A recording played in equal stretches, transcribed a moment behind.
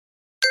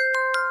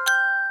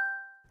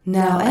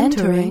Now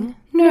entering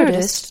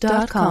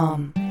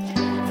Nerdist.com.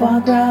 Foie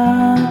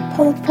gras,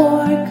 pulled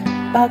pork,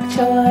 bok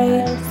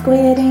choy,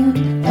 squid ink,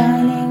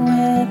 dining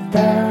with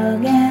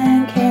Doug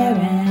and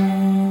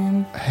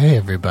Karen. Hey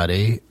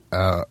everybody,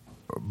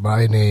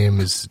 my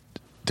name is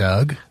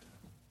Doug.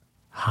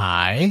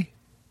 Hi.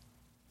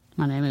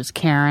 My name is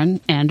Karen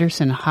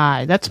Anderson.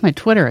 Hi. That's my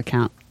Twitter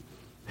account.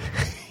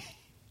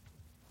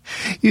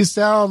 You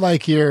sound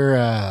like you're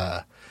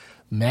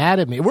mad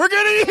at me. We're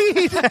gonna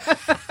eat!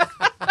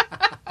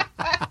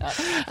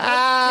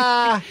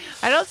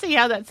 I don't see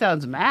how that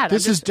sounds mad.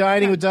 This is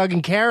Dining with Doug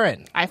and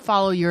Karen. I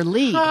follow your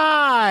lead.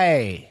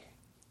 Hi.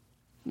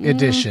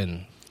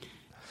 Edition.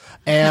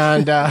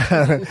 And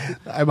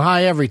I'm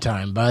high every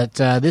time, but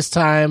this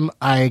time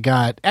I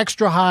got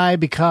extra high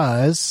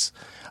because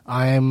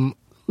I'm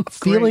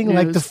feeling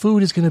like the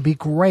food is going to be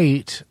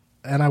great,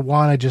 and I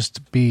want to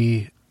just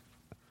be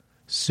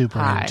super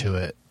into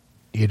it.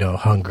 You know,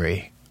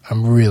 hungry.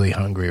 I'm really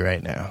hungry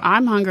right now.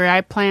 I'm hungry.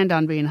 I planned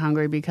on being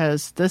hungry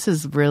because this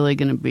is really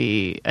going to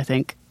be, I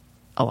think,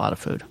 a lot of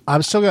food.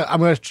 I'm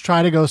going to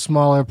try to go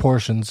smaller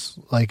portions.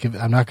 Like,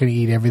 I'm not going to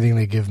eat everything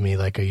they give me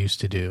like I used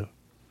to do.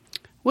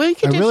 Well, you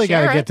can I really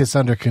got to share get this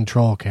under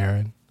control,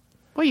 Karen.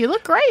 Well, you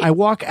look great. I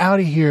walk out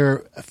of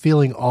here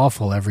feeling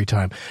awful every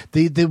time.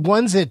 The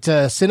ones at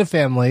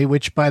Cinefamily,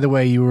 which, by the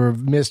way, you were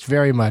missed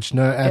very much.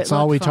 No, that's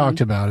all we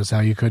talked about is how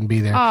you couldn't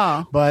be there.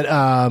 Oh. But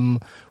I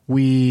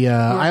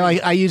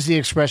use the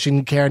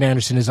expression Karen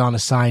Anderson is on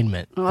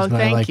assignment. Well, is what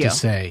thank I like you. to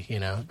say. You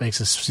know, it makes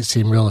us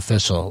seem real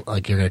official,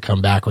 like you're going to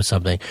come back with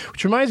something.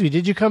 Which reminds me,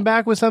 did you come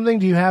back with something?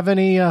 Do you have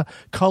any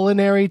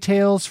culinary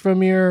tales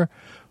from your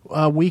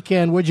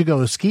weekend? Where'd you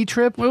go? A ski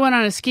trip? We went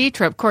on a ski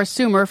trip. Of course,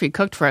 Sue Murphy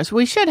cooked for us.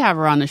 We should have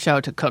her on the show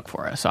to cook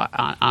for us,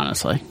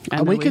 honestly.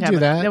 And we could do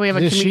that. Then we have a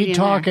comedian She'd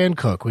talk there. and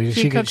cook.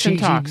 She cooks and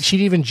talks.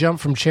 She'd even jump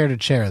from chair to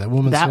chair. That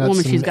woman's got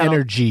some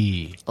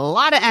energy. A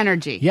lot of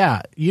energy.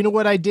 Yeah. You know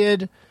what I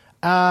did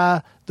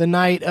the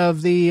night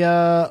of the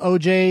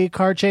OJ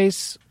car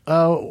chase?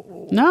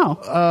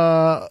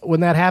 No.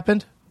 When that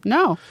happened?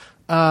 No.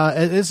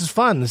 This is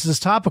fun. This is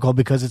topical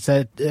because it's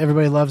that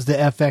everybody loves the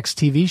FX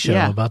TV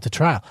show about the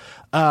trial.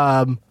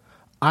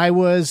 I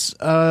was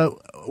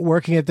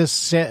working at this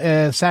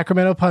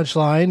Sacramento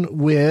Punchline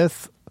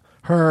with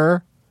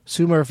her.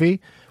 Sue Murphy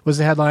was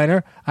the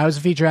headliner. I was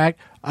a feature act.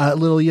 A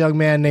little young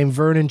man named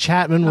Vernon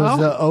Chapman was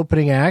the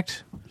opening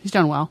act. He's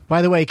done well.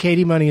 By the way,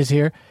 Katie Money is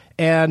here.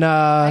 And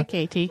hi,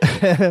 Katie.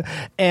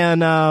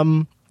 And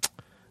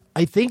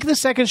I think the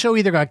second show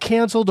either got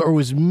canceled or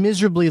was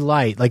miserably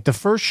light. Like the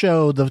first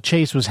show, the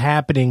chase was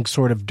happening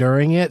sort of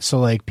during it, so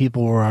like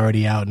people were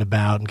already out and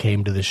about and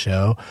came to the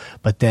show.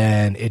 But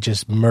then it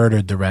just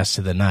murdered the rest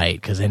of the night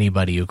because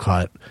anybody who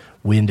caught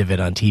wind of it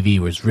on TV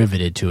was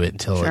riveted to it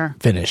until it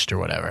finished or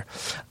whatever.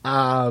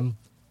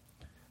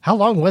 How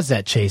long was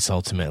that chase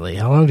ultimately?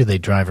 How long did they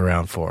drive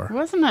around for?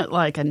 Wasn't it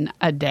like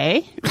a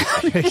day?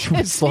 It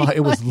was long.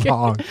 It was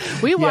long.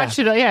 We watched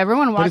it. Yeah,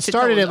 everyone watched it. But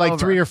it started at like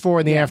 3 or 4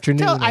 in the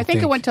afternoon. I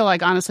think it went till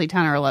like honestly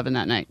 10 or 11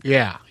 that night.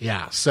 Yeah.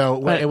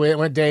 So it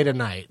went day to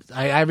night.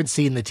 I haven't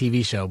seen the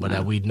TV show,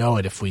 but we'd know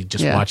it if we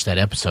just watched that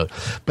episode.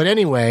 But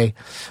anyway,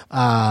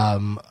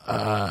 so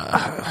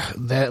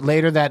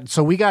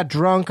we got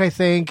drunk, I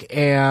think,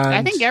 and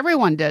I think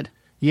everyone did.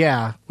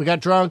 Yeah, we got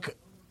drunk,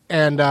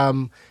 and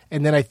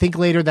then I think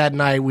later that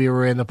night we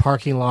were in the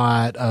parking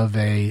lot of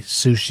a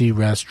sushi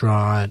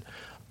restaurant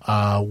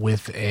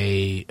with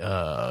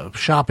a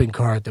shopping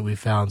cart that we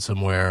found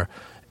somewhere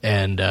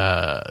and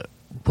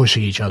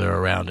pushing each other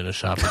around in a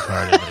shopping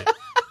cart.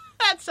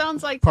 That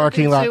sounds like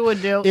parking lot Sue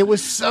would do. It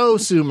was so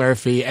Sue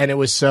Murphy, and it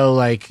was so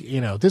like,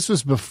 this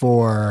was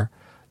before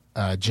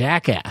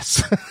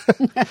Jackass.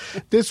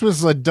 This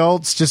was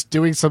adults just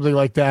doing something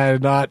like that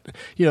and not,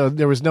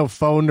 there was no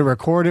phone to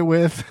record it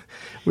with.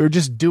 We were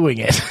just doing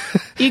it.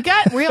 You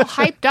got real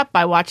hyped up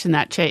by watching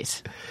that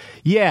chase.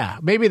 Yeah,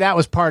 maybe that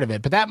was part of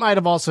it. But that might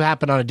have also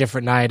happened on a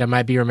different night. I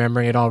might be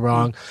remembering it all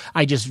wrong.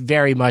 I just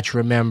very much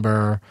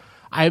remember,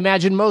 I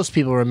imagine most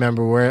people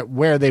remember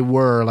where they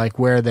were, like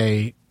where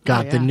they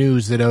got the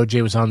news that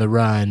OJ was on the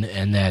run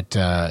and that,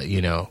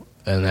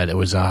 and that it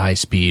was a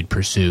high-speed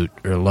pursuit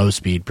or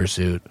low-speed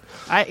pursuit.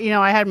 I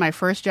had my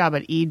first job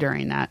at E!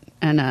 during that,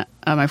 and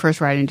my first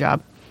writing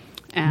job.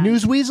 And,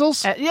 News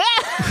Weasels? News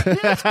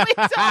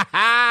Weasels.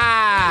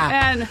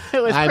 And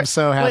it was I'm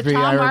so happy with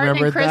Tom I Martin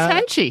remembered and Chris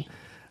that. Henchy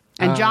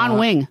and John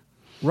Wing.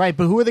 Right,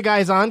 but who are the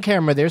guys on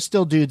camera? They're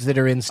still dudes that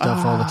are in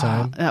stuff all the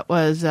time. That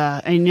was,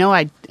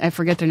 I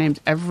forget their names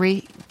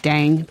every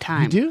dang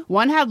time. You do?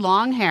 One had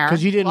long hair.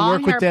 Because you didn't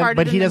work with them,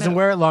 but he doesn't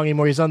wear it long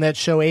anymore. He's on that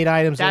show 8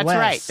 Items or Less. That's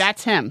right.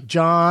 That's him.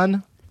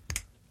 John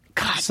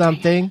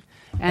something.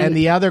 And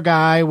the other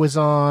guy was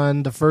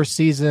on the first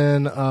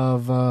season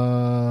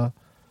of...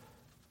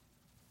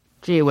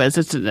 Gee whiz,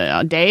 it's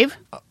Dave?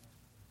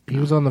 He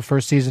was on the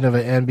first season of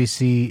an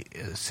NBC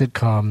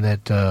sitcom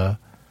that...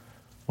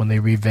 when they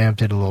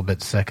revamped it a little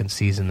bit, second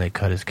season, they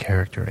cut his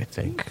character, I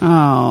think.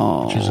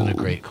 Oh. Which isn't a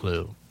great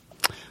clue.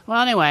 Well,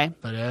 anyway.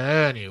 But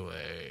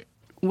anyway.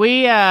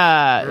 We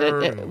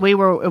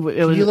were. It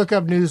Can was. you look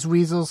up news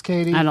weasels,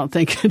 Katie? I don't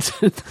think it's.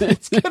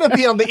 It's going to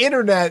be on the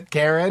internet, I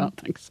Karen. don't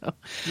think so.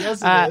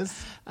 Yes, it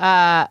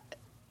is.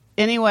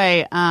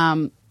 Anyway,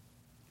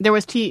 there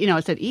was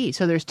it said E,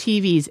 so there's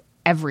TVs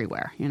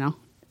everywhere.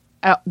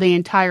 The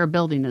entire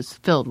building is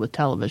filled with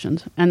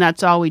televisions, and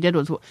that's all we did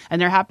was.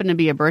 And there happened to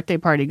be a birthday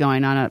party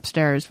going on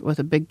upstairs with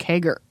a big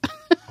kegger,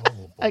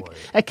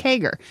 a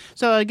kegger.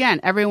 So again,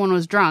 everyone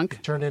was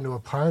drunk, Turned into a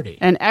party.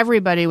 and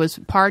everybody was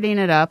partying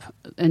it up,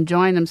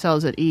 enjoying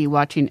themselves at E,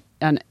 watching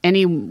on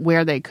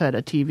anywhere they could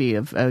a TV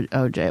of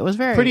OJ. It was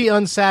very Pretty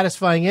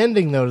unsatisfying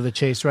ending, though, to the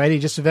chase, right? He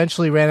just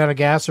eventually ran out of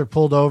gas or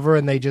pulled over,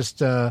 and they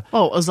just it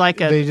was like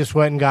they just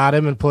went and got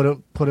him and put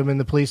him in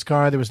the police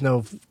car. There was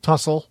no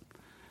tussle.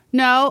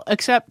 No,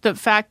 except the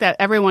fact that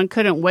everyone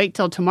couldn't wait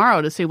till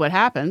tomorrow to see what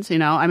happens.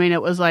 I mean, it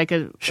was like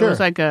Sure. It was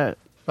like a.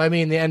 I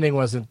mean, the ending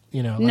wasn't,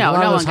 like No, a lot no of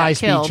one those got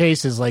high-speed killed.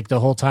 chases, like the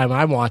whole time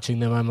I'm watching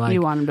them, I'm like,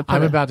 You want 'em to put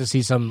I'm a- about to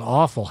see something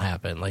awful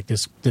happen. Like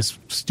this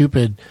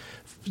stupid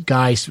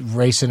guy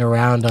racing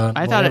around on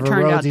I thought it whatever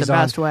turned roads out the he's on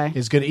best way.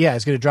 is going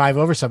to drive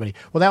over somebody.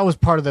 Well, that was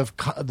part of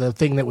the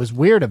thing that was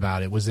weird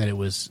about it was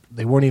that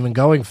they weren't even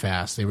going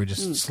fast. They were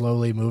just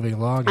slowly moving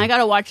along. I got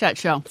to watch that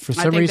show. For I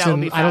some think that would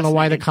reason, be I don't know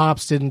why the fascinating.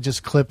 cops didn't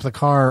just clip the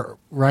car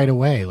right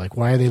away. Like,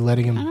 why are they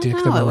letting him don't dick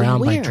know. them It was around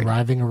by weird.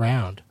 driving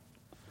around?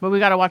 But we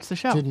got to watch the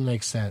show. Didn't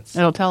make sense.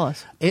 It'll tell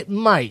us. It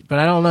might, but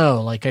I don't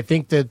know. Like, I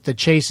think that the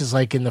chase is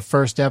like in the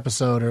first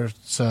episode or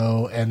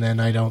so, and then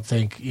I don't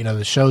think,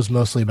 the show's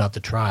mostly about the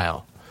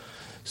trial.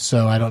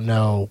 So I don't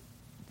know.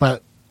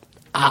 But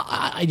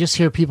I just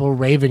hear people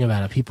raving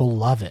about it. People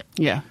love it.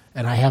 Yeah.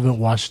 And I haven't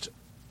watched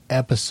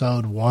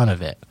episode 1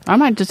 of it. I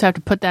might just have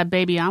to put that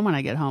baby on when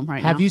I get home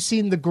right now. Have you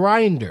seen The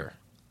Grinder?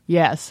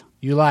 Yes.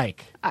 You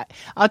like?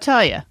 I'll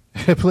tell you.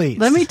 Please.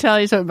 Let me tell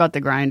you something about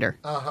The Grinder.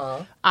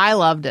 Uh-huh. I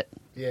loved it.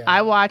 Yeah.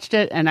 I watched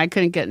it, and I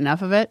couldn't get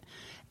enough of it.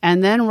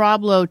 And then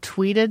Rob Lowe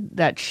tweeted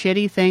that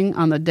shitty thing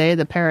on the day of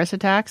the Paris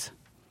attacks.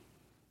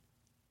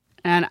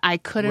 And I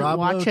couldn't Rob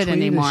watch Lowe it tweeted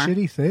anymore. a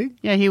shitty thing?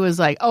 Yeah, he was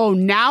like, "Oh,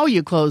 now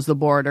you close the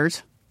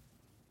borders,"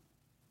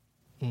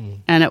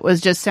 and it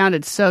was just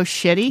sounded so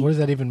shitty. What does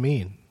that even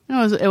mean?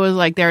 It was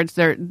like they're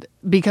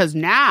because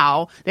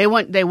now they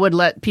would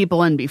let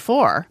people in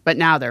before, but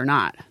now they're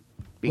not.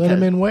 Let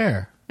him in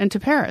where? Into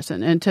Paris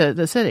and into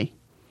the city.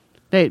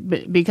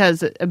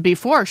 Because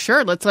before,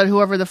 sure, let's let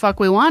whoever the fuck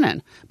we want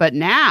in. But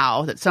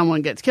now that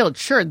someone gets killed,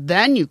 sure,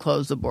 then you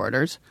close the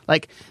borders.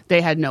 Like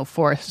they had no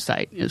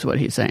foresight, is what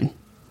he's saying.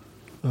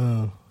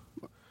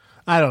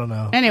 I don't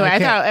know. Anyway, I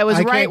thought it was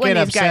I right can't when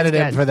get these upset guys at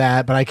him did. for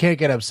that, but I can't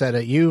get upset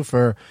at you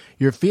for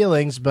your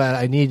feelings. But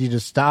I need you to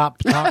stop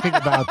talking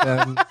about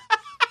them.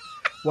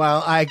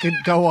 While I could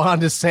go on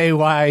to say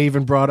why I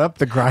even brought up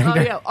The Grinder.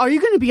 Oh, yeah. Are you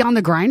going to be on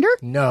The Grinder?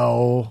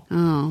 No,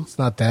 it's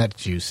not that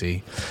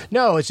juicy.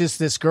 No, it's just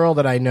this girl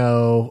that I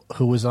know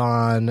who was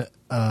on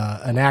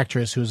an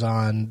actress who's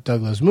on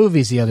Douglas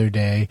Movies the other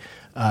day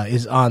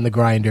is on The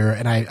Grinder,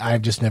 and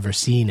I've just never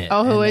seen it.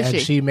 Oh, who is and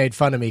she? she made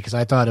fun of me because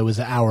I thought it was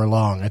an hour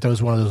long. I thought it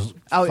was one of those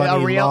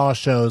funny real? law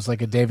shows,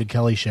 like a David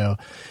Kelly show,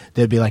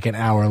 that'd be like an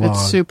hour long.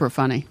 It's super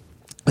funny.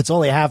 It's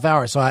only a half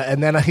hour, so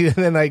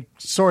then I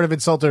sort of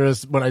insulted her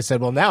when I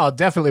said, "Well, now I'll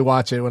definitely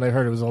watch it." When I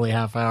heard it was only a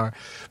half hour,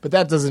 but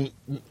that doesn't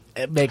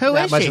make Who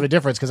that is much she? of a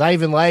difference because I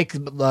even like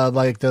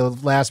The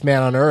Last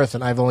Man on Earth,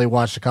 and I've only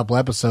watched a couple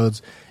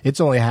episodes. It's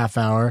only a half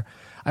hour.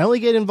 I only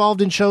get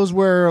involved in shows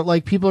where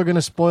like people are going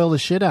to spoil the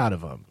shit out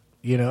of them.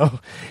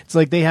 It's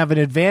like they have an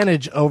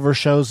advantage over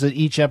shows that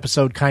each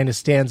episode kind of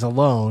stands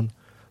alone.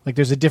 Like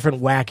there's a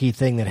different wacky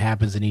thing that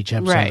happens in each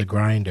episode of Right. The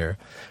Grinder.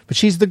 But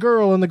she's the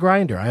girl in The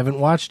Grinder. I haven't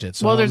watched it.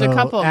 So Well, I don't there's a know.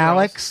 couple of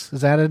Alex,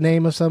 is that a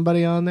name of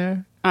somebody on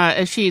there?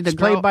 Is she the It's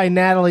girl? played by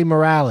Natalie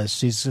Morales.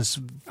 She's just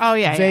Oh,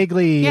 yeah.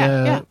 vaguely,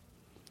 Yeah.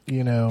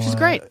 She's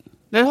great.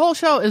 The whole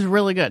show is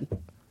really good.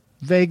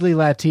 vaguely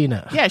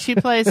Latina. Yeah,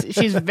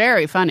 she's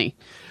very funny.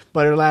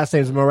 But her last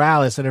name's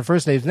Morales and her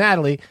first name's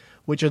Natalie,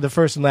 which are the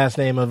first and last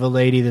name of a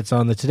lady that's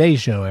on the Today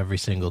Show every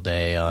single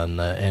day on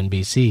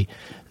NBC.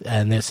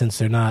 And since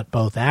they're not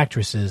both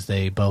actresses,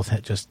 they both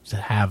can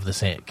have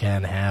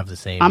the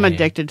same I'm name.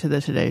 addicted to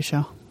the Today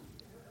Show.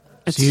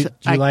 Do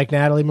you like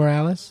Natalie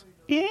Morales?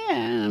 Yeah,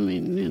 I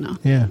mean,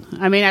 Yeah.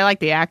 I mean, I like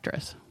the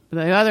actress.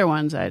 The other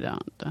ones, I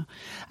don't.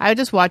 I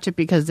just watch it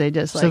because they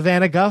just like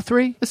Savannah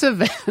Guthrie?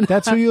 Savannah.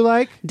 That's who you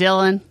like?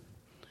 Dylan.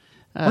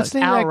 What's the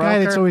name Al of that guy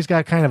that's Roker. always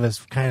got kind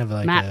of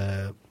like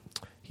Matt.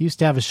 he used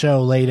to have a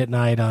show late at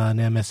night on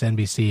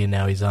MSNBC, and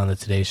now he's on the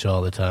Today Show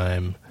all the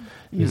time.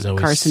 He's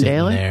always Carson sitting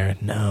Daly? there.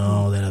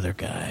 No, that other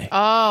guy.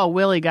 Oh,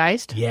 Willie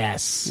Geist.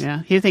 Yes.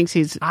 Yeah, he thinks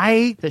he's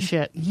the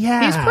shit.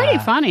 Yeah. He's pretty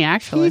funny,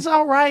 actually. He's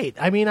all right.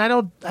 I mean, I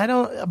don't,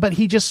 but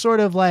he just sort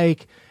of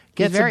like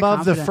gets very above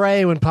the confident.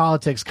 fray when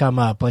politics come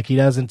up. Like he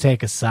doesn't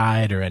take a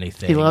side or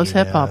anything. He loves you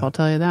know? hip hop. I'll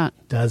tell you that.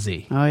 Does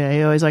he? Oh yeah,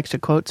 he always likes to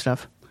quote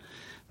stuff.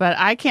 But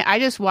I can't. I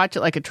just watch it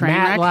like a train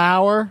Matt wreck.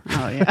 Lauer.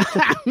 Oh yeah,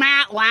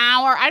 Matt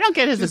Lauer. I don't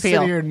get his Just appeal.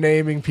 sitting here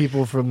naming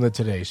people from the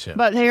Today Show.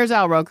 But here's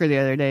Al Roker the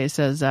other day. He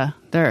says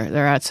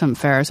they're at some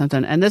fair or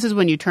something, and this is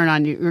when you turn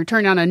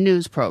on a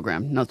news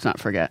program. Let's not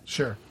forget.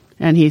 Sure.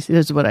 And this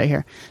is what I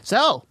hear.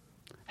 So,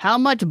 how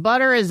much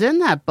butter is in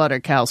that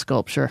butter cow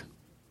sculpture?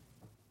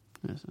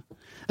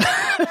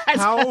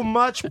 How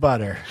much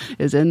butter?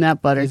 Is in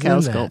that butter Is cow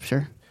in that.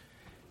 sculpture?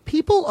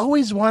 People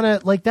always want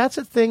to, like, that's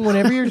a thing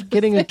whenever you're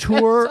getting a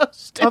tour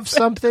of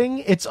something,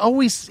 it's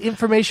always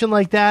information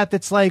like that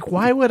that's like,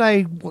 why would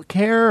I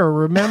care or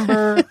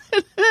remember?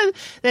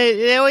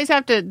 They always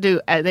have to do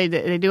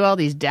they do all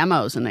these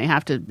demos, and they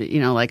have to,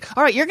 like,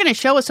 all right, you're going to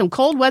show us some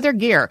cold weather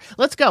gear.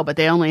 Let's go. But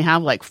they only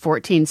have like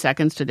 14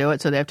 seconds to do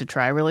it, so they have to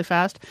try really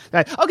fast.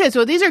 They're like, okay,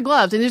 so these are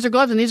gloves, and these are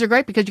gloves, and these are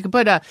great because you can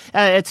put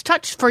it's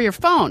touch for your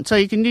phone, so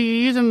you can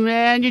use them,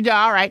 and you do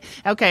all right.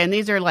 Okay, and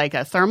these are like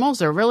thermals.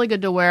 They're really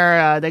good to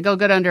wear. They go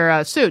good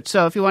under suits.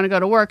 So if you want to go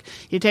to work,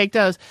 you take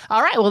those.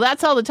 All right, well,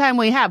 that's all the time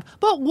we have.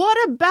 But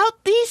what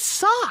about these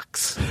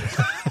socks?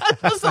 That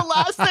was the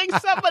last thing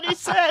somebody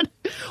said.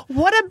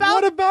 What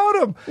about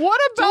them?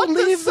 What about Don't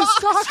leave the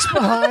socks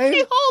behind.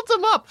 He holds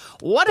them up.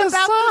 What The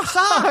about the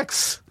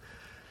socks?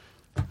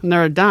 And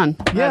they're done.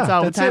 Yeah, That's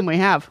all that's the time it. we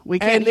have. We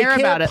can't And they hear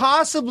can't about it.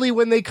 possibly,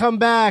 when they come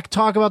back,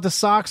 talk about the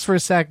socks for a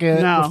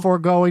second No. before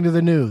going to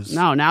the news.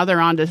 No, now they're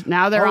on.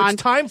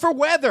 It's time for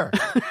weather.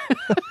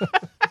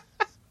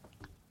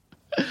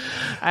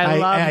 I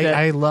loved it.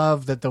 I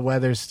love that the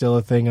weather's still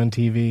a thing on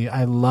TV.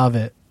 I love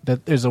it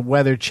that there's a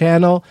weather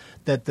channel,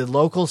 that the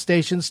local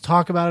stations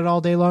talk about it all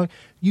day long.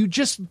 You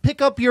just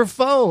pick up your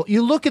phone.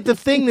 You look at the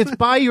thing that's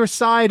by your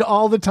side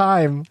all the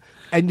time,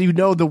 and you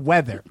know the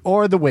weather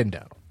or the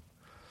window.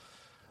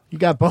 You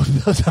got both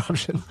of those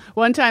options.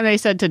 One time they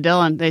said to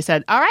Dylan, they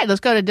said, all right, let's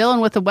go to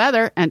Dylan with the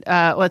weather and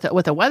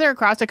with the weather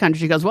across the country.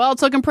 She goes, well,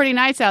 it's looking pretty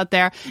nice out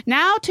there.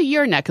 Now to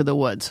your neck of the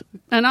woods.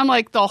 And I'm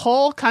like, the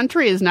whole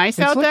country is nice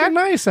It's out there? looking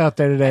nice out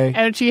there today.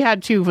 And she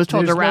was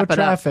told There's to wrap no it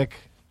up. traffic.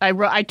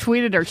 I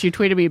tweeted her. She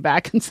tweeted me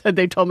back and said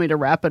they told me to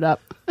wrap it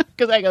up.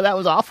 Because I go, that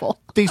was awful.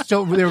 They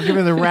were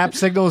giving the rap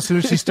signal as soon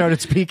as she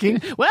started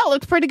speaking. Well, it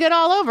looks pretty good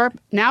all over.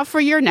 Now for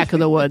your neck of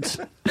the woods.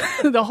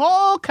 The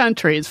whole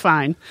country is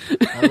fine.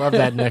 I love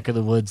that neck of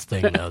the woods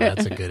thing, though.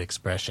 That's a good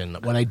expression.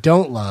 What I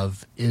don't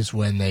love is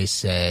when they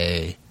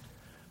say,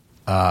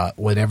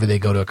 whenever they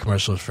go to a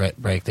commercial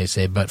break, they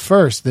say, but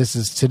first, this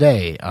is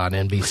Today on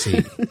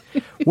NBC.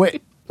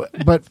 Wait,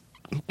 but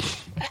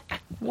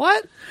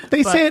what?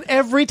 They say it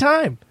every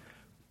time.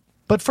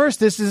 But first,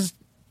 this is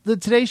the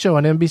Today Show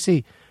on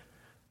NBC.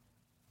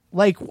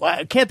 Like,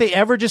 what? Can't they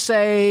ever just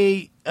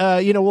say,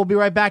 we'll be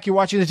right back, you're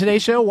watching the Today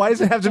Show? Why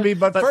does it have to be,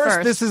 but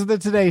first, this is the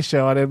Today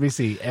Show on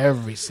NBC?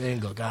 Every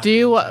single guy.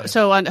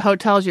 So on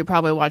hotels, you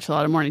probably watch a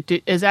lot of morning.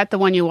 Is that the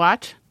one you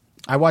watch?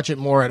 I watch it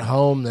more at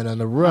home than on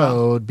the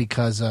road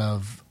because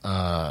of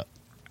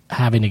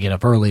having to get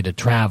up early to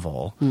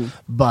travel.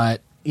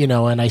 But,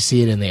 and I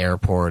see it in the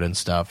airport and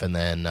stuff, and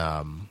then...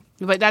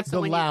 But that's the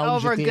when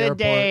lounge over at the Good airport.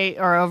 Day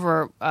or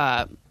over,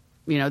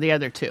 the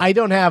other two. I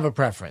don't have a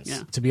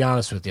preference, to be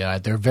honest with you.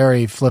 They're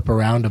very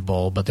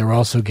flip-aroundable, but they're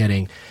also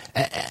getting...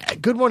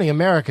 Good Morning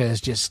America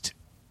is just...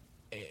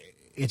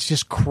 It's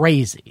just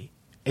crazy.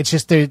 It's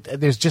just...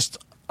 There's just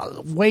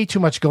way too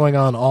much going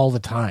on all the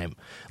time.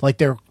 Like,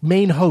 their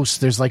main hosts,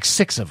 there's like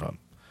 6 of them.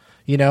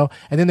 And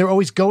then they're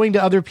always going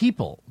to other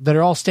people that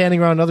are all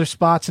standing around other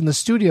spots in the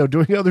studio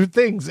doing other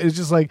things. It's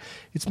just like,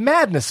 it's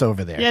madness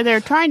over there. Yeah, they're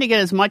trying to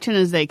get as much in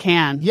as they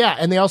can. Yeah,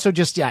 and they also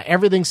just,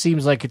 everything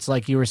seems like it's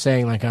like you were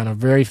saying, like on a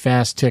very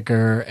fast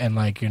ticker, and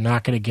like you're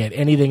not going to get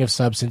anything of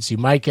substance. You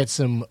might get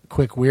some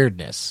quick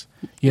weirdness.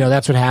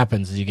 That's what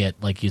happens is you get,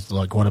 like,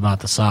 what about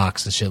the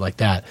socks and shit like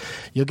that.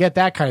 You'll get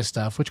that kind of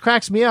stuff, which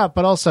cracks me up,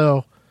 but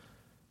also,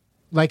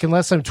 like,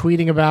 unless I'm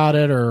tweeting about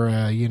it or,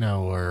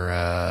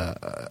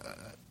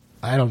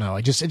 I don't know.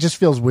 It just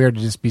feels weird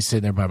to just be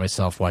sitting there by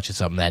myself watching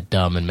something that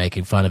dumb and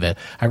making fun of it.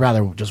 I'd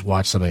rather just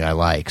watch something I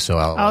like. So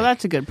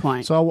that's a good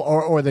point. So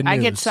or the news. I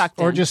get sucked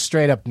in. Or just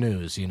straight up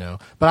news,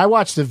 But I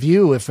watch The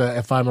View if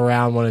I'm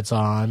around when it's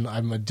on.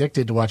 I'm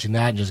addicted to watching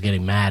that and just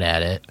getting mad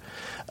at it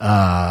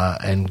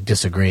and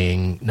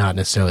disagreeing. Not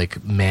necessarily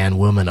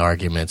man-woman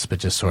arguments, but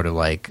just sort of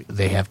like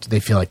they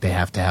feel like they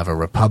have to have a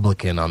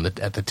Republican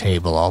at the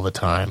table all the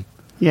time.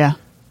 Yeah.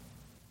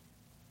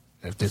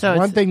 If there's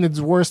one thing that's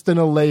worse than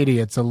a lady,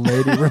 it's a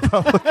lady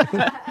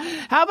Republican.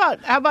 How about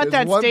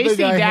that Stacey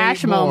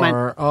Dash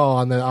moment? Oh,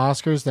 on the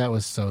Oscars, that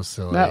was so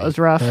silly. That was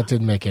rough. That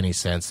didn't make any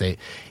sense.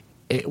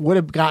 It would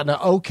have gotten an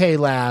okay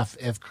laugh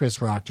if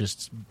Chris Rock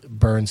just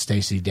burned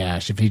Stacey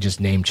Dash, if he just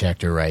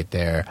name-checked her right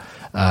there.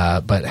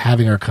 But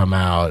having her come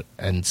out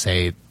and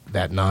say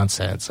that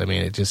nonsense, I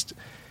mean,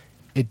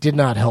 it did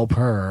not help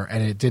her,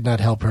 and it did not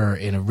help her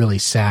in a really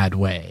sad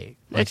way.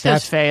 Like, it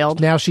just failed.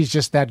 Now she's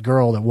just that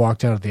girl that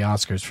walked out at the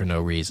Oscars for no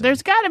reason.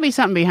 There's got to be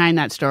something behind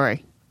that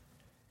story.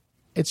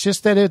 It's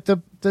just that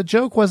the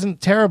joke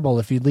wasn't terrible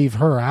if you leave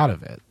her out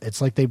of it.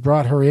 It's like they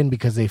brought her in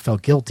because they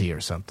felt guilty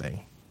or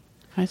something.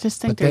 I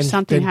just think But there's then-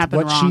 something then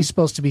happened what wrong. she's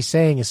supposed to be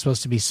saying is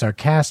supposed to be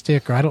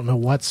sarcastic, or I don't know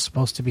what's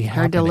supposed to be Her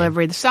happening.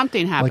 delivery,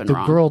 something happened Like the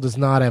wrong. girl does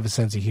not have a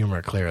sense of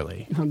humor,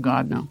 clearly. Oh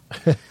God, no.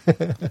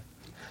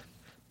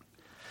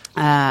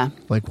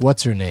 Like,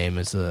 what's her name?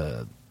 Is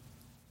that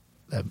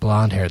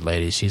blonde-haired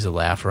lady? She's a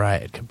laugh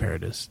riot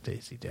compared to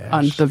Stacey Dash.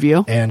 On The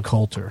View? Ann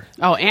Coulter.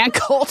 Oh, Ann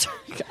Coulter.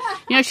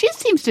 She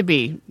seems to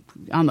be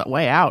on the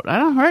way out. I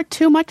don't hear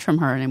too much from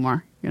her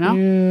anymore.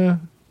 Yeah.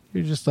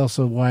 You're just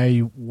also, why are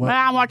you... Well,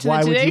 I'm watching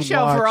why the would Today you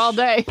Show for watch- all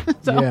day.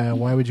 So. Yeah,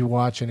 why would you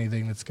watch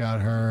anything that's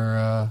got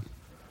her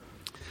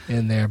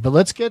in there? But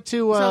let's get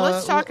to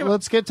let's talk about-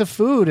 let's get to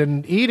food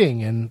and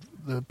eating and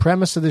the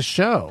premise of this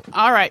show.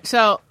 All right,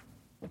 so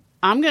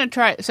I'm going to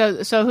try.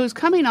 So who's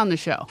coming on the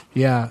show?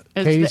 Yeah,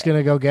 It's Katie's the- going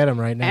to go get him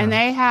right now. And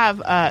they have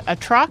a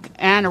truck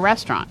and a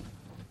restaurant.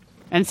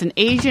 And it's an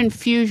Asian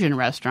fusion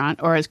restaurant,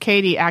 or as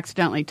Katie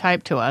accidentally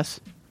typed to us,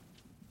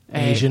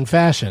 Asian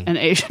fashion. an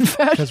Asian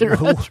fashion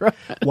restaurant.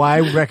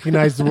 Why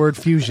recognize the word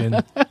fusion?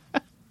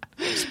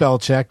 Spell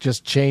check.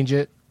 Just change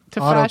it. To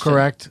fashion.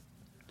 Autocorrect.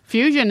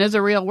 Fusion is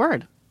a real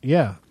word.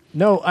 Yeah.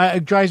 No,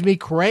 it drives me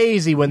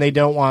crazy when they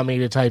don't want me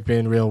to type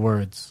in real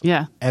words.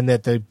 Yeah. And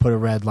that they put a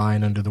red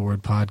line under the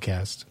word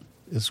podcast.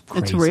 It's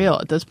crazy. It's real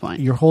at this point.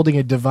 You're holding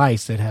a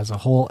device that has a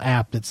whole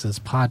app that says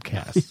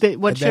podcast.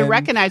 What And should then-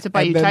 recognize it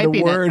by and you then typing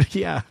the word, it.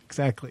 Yeah,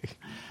 exactly.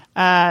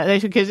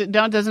 Because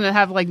doesn't it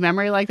have like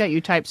memory like that? You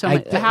type so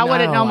much. How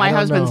would it know my I don't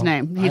husband's know.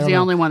 name? I He's don't the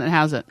know. only one that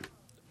has it.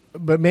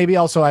 But maybe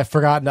also I've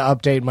forgotten to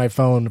update my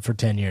phone for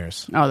 10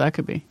 years. Oh, that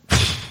could be.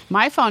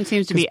 My phone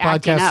seems to This be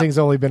acting up. podcasting's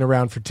only been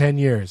around for 10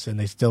 years and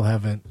they still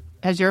haven't.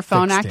 Has your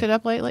phone fixed acted it.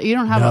 up lately? You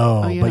don't have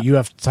No, a... but you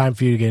have time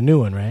for you to get a new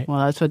one, right? Well,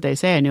 that's what they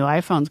say. A new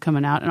iPhone's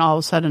coming out, and all of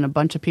a sudden a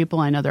bunch of people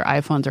I know their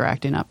iPhones are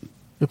acting up.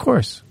 Of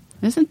course.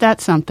 Isn't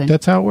that something?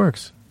 That's how it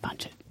works.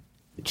 Bunch of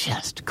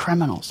just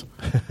criminals.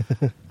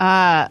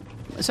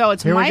 So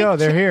it's Here we Mike go.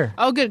 They're here.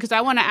 Oh, good, because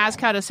I want to ask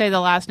how to say the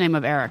last name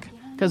of Eric.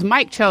 Because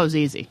Mike Cho's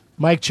easy.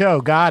 Mike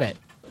Cho, got it.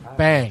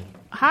 Bang.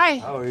 Hi.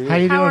 How are you? How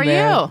you How doing, are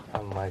man? you?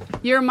 I'm Mike.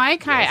 You're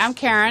Mike. Hi, I'm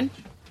Karen.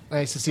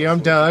 Nice to see you. I'm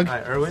Doug.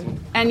 Hi, Erwin.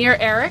 And you're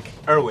Eric?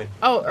 Erwin.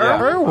 Oh,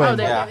 Yeah. Erwin. Oh,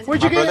 they, Yeah.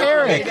 Where'd you My get brother-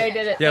 Eric? they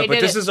did it. Yeah, They but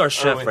did this it. is our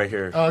chef Erwin. right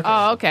here. Okay.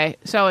 Oh, okay.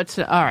 So it's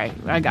all right.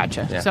 I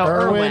gotcha. Yeah. So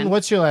Erwin, Erwin.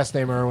 what's your last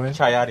name, Erwin?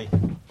 Chayati.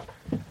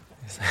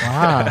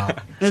 Wow.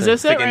 Is this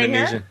It's it like right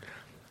Indonesian. here?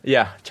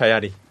 Yeah,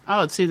 Chayati.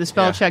 Oh, see the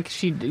spell Yeah. check.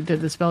 She did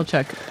the spell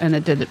check, and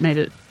it made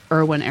it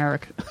Erwin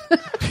Eric.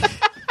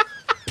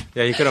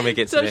 Yeah, you couldn't make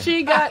it So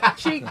today.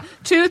 she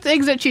two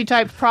things that she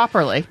typed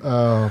properly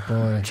Oh,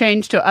 boy.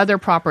 changed to other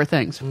proper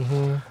things.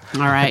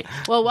 Mm-hmm. All right.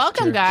 Well,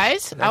 welcome,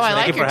 guys. Oh, I Thank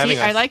like you for your having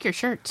I us. like your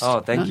shirts. Oh,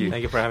 thank you.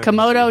 Thank you for having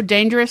Komodo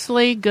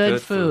Dangerously Good,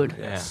 Good food.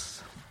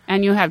 Yes.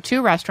 And you have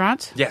two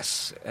restaurants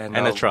Yes, And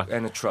a truck.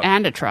 And a truck.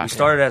 and a truck. We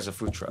started as a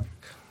food truck.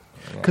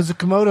 Because the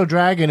Komodo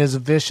dragon is a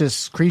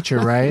vicious creature,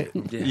 right?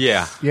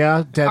 Yeah.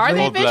 Yeah, deadly. Are they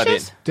Cold-blooded.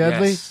 vicious?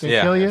 Deadly? Yes. They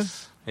Yeah. kill you?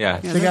 Yeah.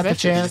 Yeah, They got the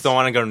vicious. You chance? just don't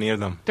want to go near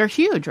them. They're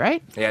huge,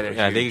 right? Yeah, they're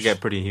Yeah, they huge. could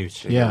get pretty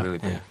huge. They get Yeah. really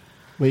big.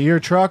 But your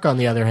truck, on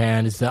the other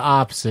hand, is the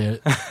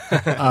opposite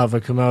of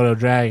a Komodo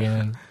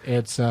dragon.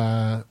 It's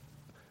a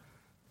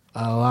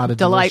lot of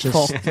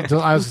Delightful. delicious- I was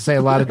going to say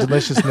a lot of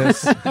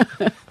deliciousness.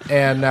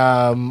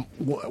 And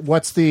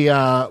what's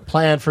the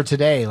plan for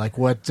today? Like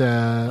what? All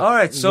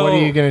right, so what are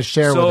you going to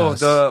share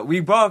with us? We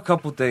brought a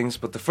couple things,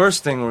 but the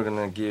first thing we're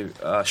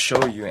gonna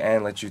show you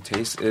and let you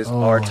taste is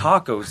Oh. our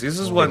tacos. This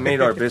is what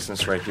made our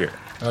business right here.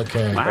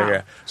 Okay, Wow. Right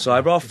here. So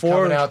I brought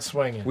four. coming out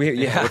swinging. We're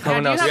Now,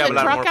 coming do you out. have have the a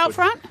lot truck more out food.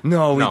 front?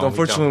 No, No, we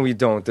unfortunately we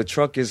don't. The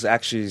truck is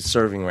actually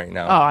serving right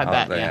now. Oh, I out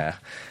bet, there,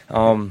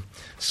 yeah.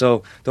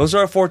 So those are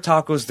our four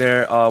tacos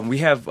there. We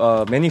have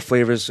many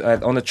flavors.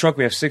 On the truck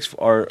we have six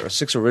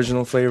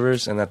original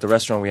flavors, and at the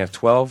restaurant we have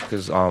 12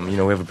 because we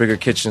have a bigger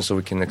kitchen so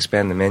we can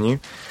expand the menu.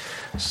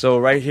 So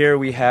right here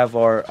we have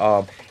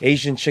our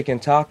Asian chicken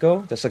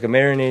taco. That's like a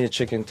marinated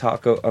chicken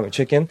taco.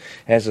 Chicken.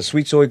 It has a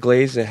sweet soy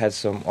glaze. It has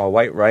some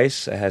white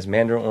rice. It has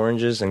mandarin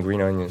oranges and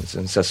green onions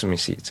and sesame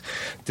seeds.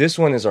 This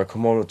one is our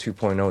Komodo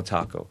 2.0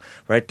 taco.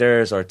 Right there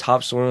is our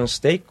top sirloin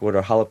steak with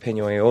our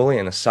jalapeno aioli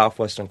and a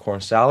southwestern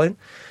corn salad.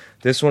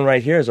 This one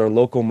right here is our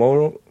local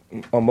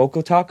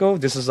moco taco.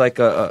 This is like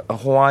a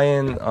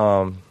Hawaiian.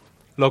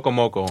 Loco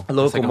Moco.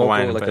 Loco It's like Moco,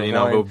 Hawaiian, like but, a we'll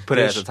Hawaiian put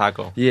it as dish. a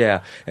taco.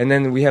 Yeah, and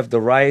then we have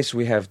the rice.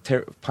 We have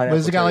pineapple.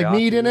 Has it got like teriyaki.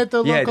 meat in it?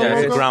 The Yeah, local there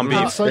is moco? ground beef.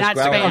 Oh, so it's Not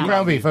ground, spam.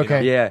 ground beef.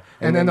 Okay. Yeah,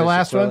 And then the there's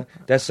last one?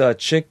 That's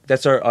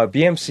That's our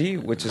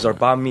BMC, which is our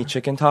banh mi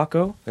chicken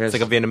taco. It's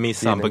like a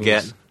Vietnamese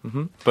baguette,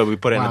 but we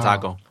put it in a Wow.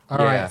 taco. All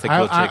right. Yeah, it's a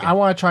grilled chicken. I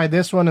want to try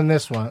this one and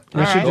this one.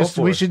 We All should right. just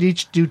Go for we it. should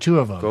each do two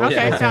of them. Go. Okay,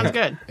 Yeah. sounds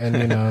good. And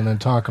and then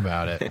talk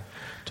about it.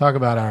 Talk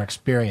about our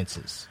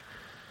experiences.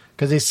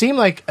 Because they seem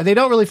like they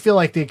don't really feel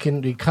like they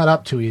can be cut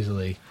up too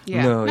easily.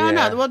 Yeah. No, No,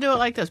 yeah. we'll do it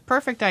like this.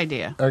 Perfect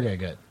idea. Okay,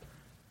 good.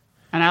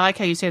 And I like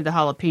how you say the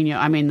jalapeno.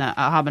 I mean, the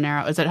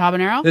habanero. Is it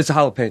habanero? It's a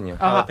jalapeno.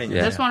 Jalapeno.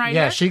 This one right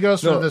Yeah, here? she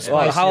goes for the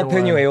spicy jalapeno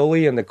one.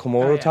 aioli and the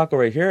Komodo Oh, yeah. taco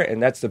right here,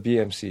 and that's the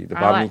BMC, the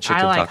I banh mi like-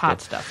 chicken I like taco.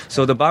 hot stuff.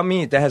 So the banh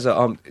mi that has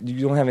a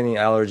you don't have any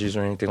allergies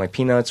or anything like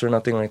peanuts or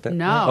nothing like that.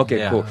 No. Okay,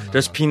 Yeah. cool.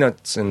 There's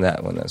peanuts in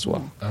that one as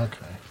well.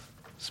 Okay.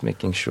 Just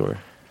making sure.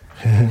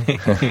 All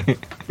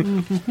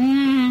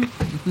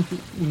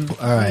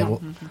right.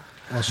 Well,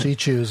 while she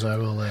chews, I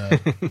will.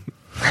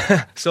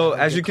 So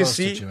as get you can close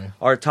to see, chewing.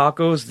 our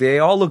tacos, they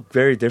all look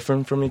very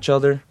different from each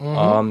other.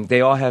 Mm-hmm.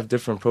 They all have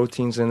different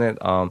proteins in it.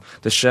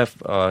 The chef,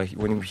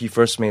 when he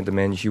first made the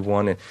menu, he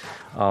wanted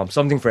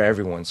something for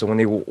everyone. So when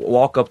they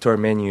walk up to our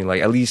menu,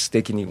 like at least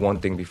they can eat one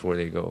thing before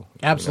they go.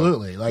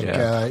 Absolutely. Like,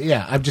 Yeah.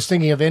 yeah, I'm just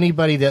thinking of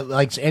anybody that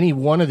likes any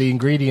one of the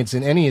ingredients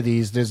in any of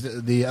these. There's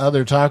the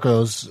other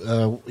tacos,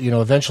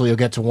 eventually you'll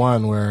get to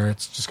one where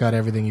it's just got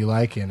everything you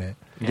like in it.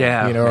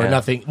 Yeah, Or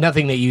yeah.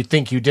 nothing that you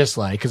think you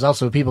dislike. Because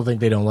also people think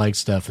they don't like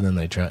stuff, and then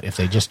they try. If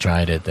they just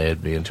tried it, they'd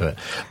be into it.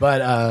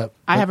 But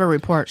I have a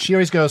report. she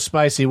always goes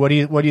spicy. What do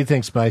you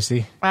think,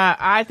 spicy?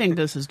 I think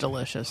this is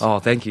delicious. Oh,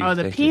 thank you. Oh,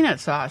 the Thank you. peanut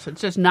sauce. It's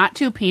just not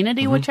too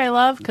peanutty, which I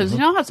love. Because you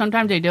know how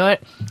sometimes they do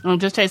it? It'll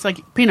just taste like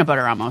peanut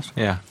butter almost.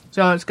 Yeah.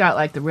 So it's got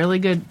like the really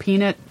good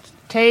peanut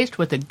taste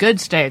with a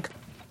good steak.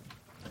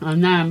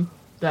 And then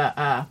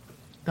the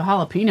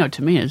jalapeno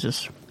to me is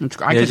just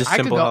I Yeah, could, just I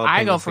could simple go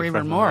I go jalapenos, for like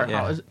even fresh more. one,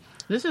 yeah.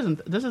 This is the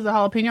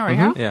jalapeno right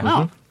here? Yeah.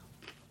 No.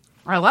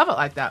 I love it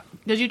like that.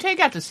 Because you take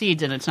out the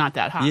seeds and it's not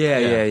that hot.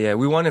 Yeah.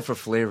 We want it for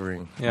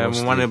flavoring. Yeah,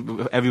 we mostly.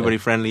 want everybody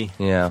friendly.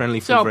 Yeah.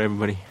 Friendly food So- for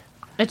everybody.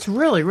 It's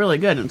really, really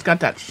good. And it's got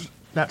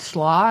that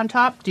slaw on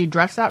top. Do you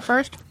dress that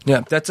first?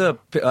 Yeah, that's It's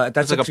like a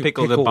actually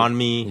pickle, the banh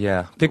mi.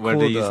 Yeah, Where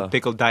they use pickled,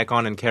 pickled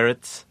daikon and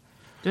carrots.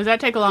 Does that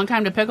take a long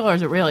time to pickle or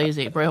is it real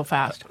easy, real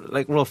fast?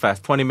 Like real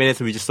fast. 20 minutes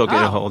and we just soak it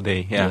a Oh. whole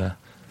day. Yeah.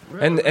 Yeah.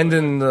 And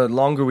then the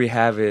longer we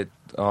have it,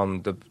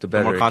 the The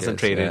better. more it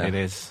concentrated gets, it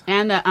is.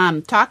 And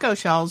the taco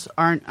shells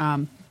aren't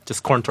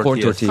Just corn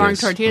tortillas. tortillas. corn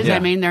tortillas. Yeah. I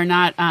mean, they're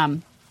not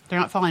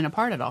falling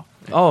apart at all.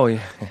 Oh yeah,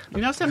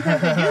 You know,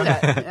 sometimes they do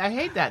that. I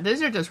hate that.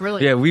 These are just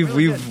really yeah. really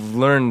We've good.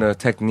 learned the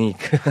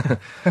technique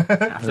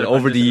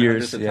over the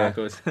years. hundreds of Yeah,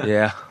 tacos.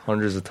 yeah,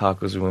 hundreds of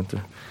tacos we went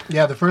through.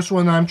 Yeah, the first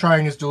one I'm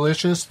trying is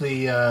delicious.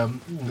 The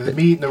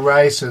meat and the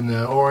rice and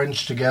the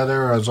orange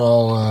together is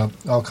all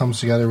comes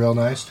together real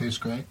nice. Tastes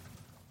great.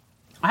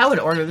 I would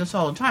order this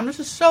all the time. This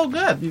is so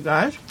good, you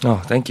guys. Oh,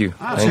 thank you.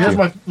 Oh, So Thank here's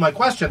you. my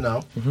question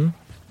though. Mm-hmm.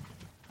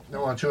 I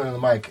don't want to chew into the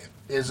mic.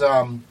 Is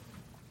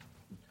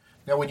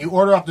now when you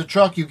order up the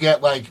truck, you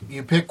get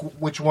you pick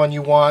which one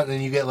you want, and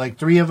then you get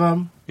 3 of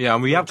them. Yeah,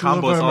 and we have Two of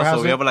combos them also.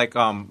 has We it?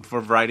 have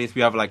for varieties,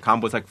 we have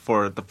combos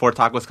for the 4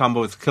 tacos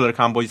combo, it's killer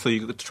combo, so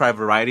you try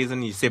varieties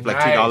and you save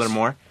Nice. $2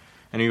 more.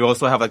 And you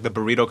also have the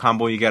burrito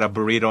combo, you get a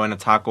burrito and a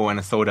taco and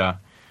a soda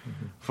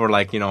for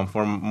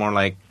for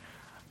more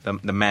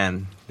the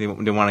man. They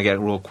want to get a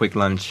real quick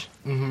lunch,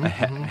 a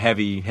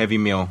heavy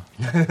meal.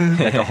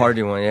 Like a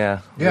hearty one,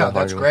 yeah. Yeah, Real that's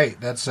hearty one. great.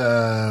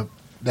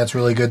 That's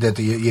really good that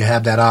you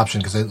have that option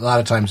because a lot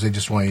of times they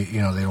just want they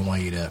don't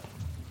want you to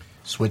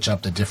switch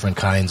up the different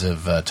kinds of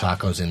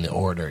tacos in the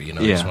order. They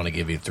just Yeah. want to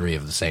give you 3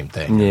 of the same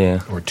thing,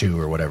 Yeah. or 2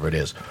 or whatever it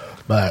is.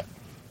 But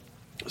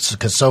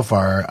because so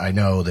far I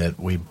know that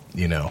we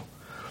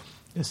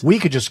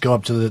could just go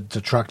up to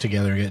the truck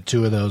together and get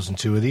 2 of those and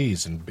 2 of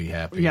these and be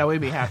happy. Yeah,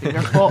 we'd be happy.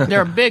 They're full.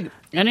 They're big.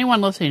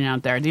 Anyone listening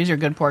out there, these are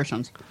good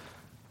portions.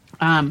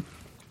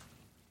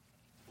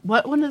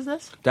 What one is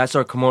this? That's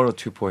our Komodo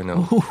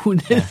 2.0. Ooh,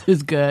 this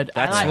is good.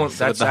 That's I like- one.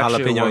 So That's the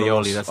actually jalapeno one of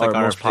aioli, those- that's like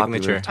our most popular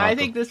signature. taco. I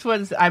think this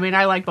one's. I mean,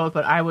 I like both,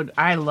 but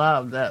I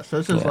love this.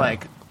 This is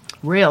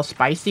real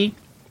spicy,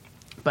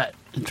 but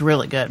it's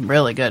really good.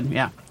 Really good.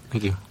 Yeah.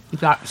 Thank you. You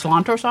got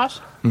cilantro sauce?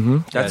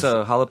 That's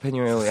a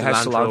jalapeno aioli. It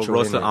has cilantro in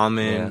roasted it.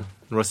 almond,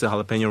 roasted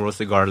jalapeno,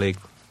 roasted garlic.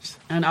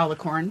 And all the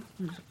corn.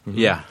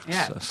 Yeah.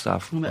 Yeah. So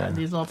stuff. And Yeah.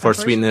 these little For peppers.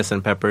 sweetness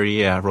and pepper,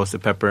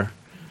 roasted pepper.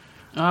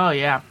 Oh,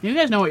 yeah. You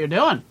guys know what you're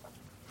doing.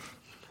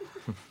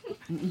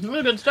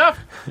 Really good stuff.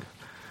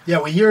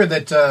 Yeah, we hear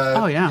that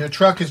yeah. your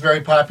truck is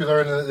very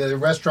popular and the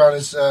restaurant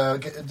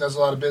does a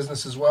lot of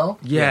business as well.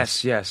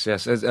 Yes.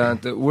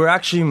 We're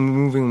actually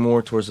moving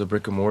more towards the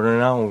brick and mortar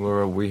now,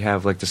 where we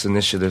have this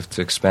initiative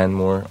to expand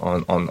more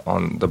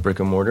on the brick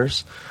and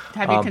mortars.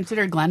 Have you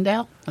considered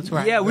Glendale? That's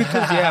right. Yeah,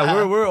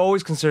 we're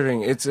always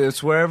considering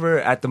it's wherever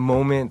at the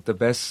moment the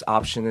best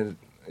option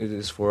it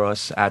is for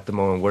us at the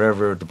moment,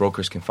 whatever the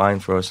brokers can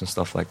find for us and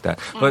stuff like that.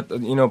 But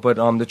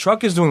the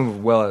truck is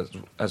doing well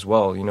as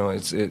well.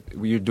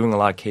 We're doing a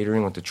lot of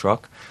catering with the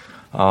truck.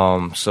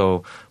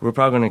 So we're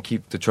probably going to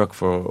keep the truck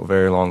for a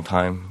very long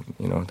time.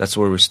 That's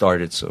where we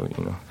started. So,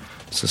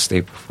 it's a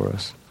staple for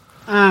us.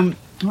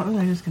 What was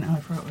I just going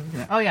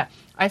to... Oh, yeah.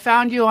 I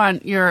found you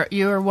on...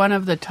 You're one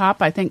of the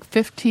top, I think,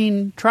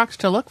 15 trucks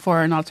to look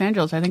for in Los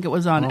Angeles. I think it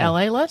was on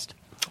LA list.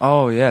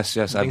 Oh, yes.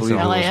 I think believe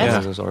so. it was LAS? one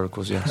of those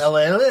articles, yes.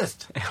 LA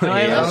list.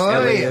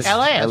 LAist.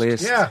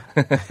 LAist. Yeah,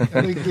 I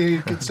think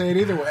you could say it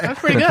either way. That's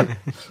pretty good.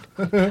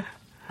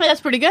 That's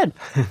pretty good.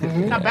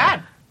 Not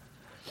bad.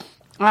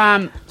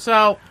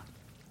 So,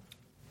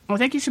 I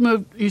think you should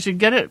move. You should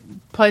get a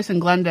place in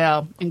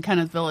Glendale in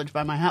Kenneth Village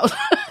by my house.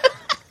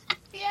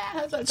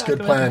 Yeah, It's a good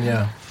plan,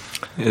 yeah.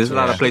 Yeah, there's a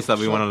lot of places that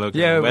we want to look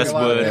Yeah, at. we-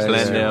 Westwood, yeah,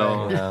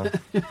 Glendale.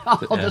 Yeah.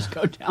 I'll just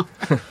go down.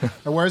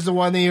 And where's the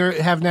one that you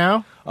have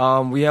now?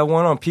 We have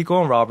one on Pico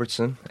and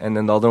Robertson, and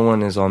then the other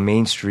one is on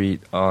Main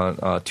Street, on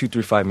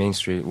 235 Main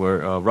Street, where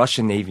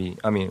Russian Navy.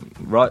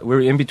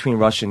 We're in between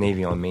Russian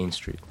Navy on Main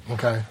Street.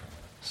 Okay.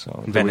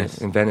 So Venice.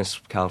 in Venice,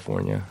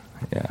 California.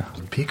 Yeah.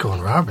 Pico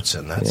and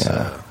Robertson. That's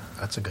Yeah.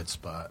 that's a good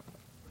spot.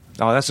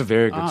 Oh, that's a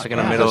very good. Oh, It's like in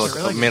Yeah, the middle, that's a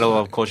really middle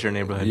of kosher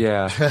neighborhood.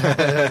 Yeah.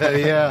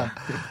 Yeah.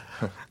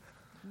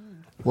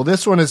 Well,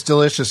 this one is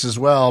delicious as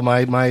well.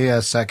 My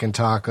second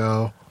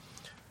taco.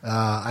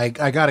 I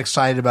got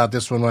excited about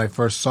this one when I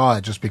first saw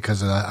it, just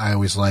because I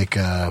always like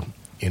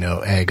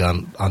egg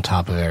on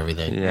top of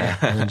everything. Yeah.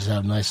 And then just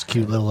have a nice,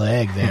 cute little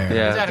egg there.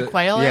 Yeah. Is that a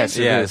quail egg? Yes,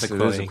 Yeah, it it's is. a It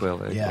quail is a egg.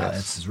 quail egg. Yeah,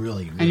 yes. it's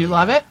really, really. And you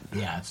love it?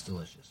 Yeah, it's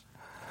delicious.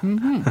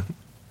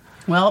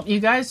 Well, you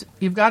guys,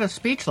 you've got us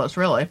speechless,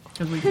 really,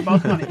 because we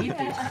both want to eat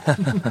these.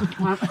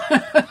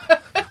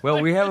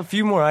 Well, we have a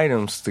few more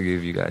items to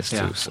give you guys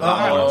Yeah. too. So. A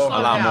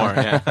lot more,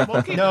 yeah.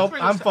 We'll keep Nope, it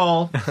for I'm the-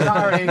 full.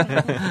 Sorry.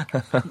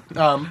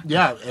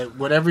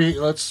 Whatever.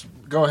 Let's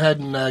go ahead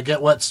and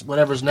get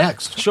whatever's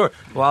next. Sure.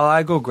 While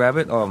I go grab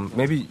it,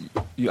 maybe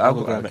I'll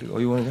go grab it. Oh,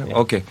 you want to grab it?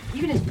 Okay.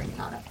 You can just bring it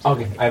on up.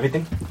 Okay,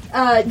 everything?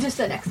 Just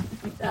the next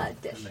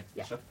dish.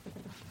 Yeah.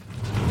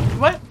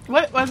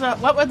 What was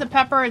the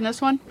pepper in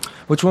this one?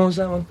 Which one was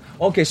that one?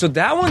 Okay, so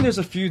that one, there's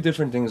a few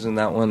different things in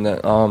that one.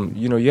 That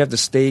you have the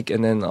steak,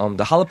 and then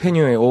the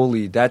jalapeno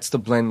aioli. That's the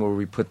blend where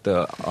we put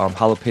the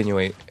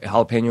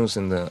jalapenos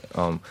in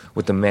the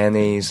with the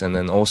mayonnaise, and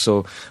then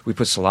also we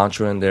put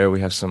cilantro in there.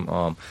 We have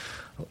some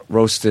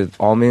roasted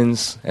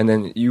almonds, and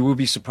then you will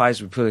be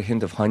surprised we put a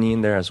hint of honey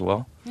in there as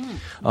well.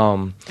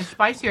 It's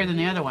spicier than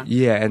the other one.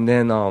 Yeah, and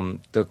then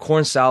the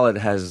corn salad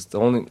has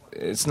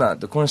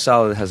the corn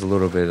salad has a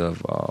little bit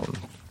of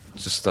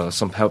just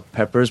some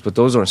peppers, but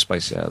those aren't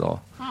spicy at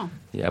all. Oh.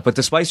 Yeah, but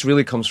the spice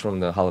really comes from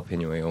the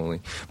jalapeno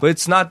aioli. But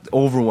it's not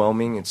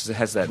overwhelming. It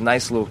has that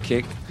nice little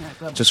kick Yeah,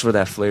 good. just for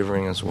that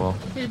flavoring as well.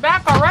 He's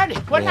back already.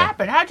 What Yeah.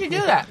 happened? How'd you do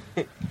that?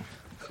 That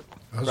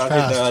was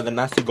fast. The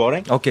nasi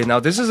goreng. Okay, now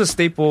this is a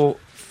staple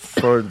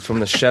from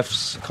the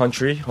chef's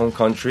home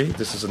country.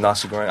 This is a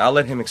nasi goreng. I'll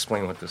let him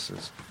explain what this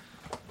is.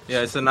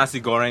 Yeah, it's a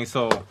nasi goreng.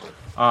 So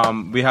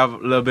we have a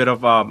little bit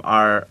of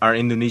our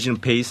Indonesian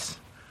paste.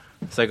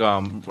 It's like a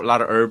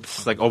lot of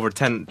herbs, like over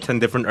 10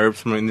 different herbs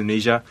from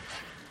Indonesia.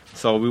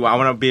 So I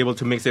want to be able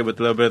to mix it with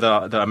a little bit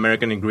of the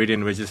American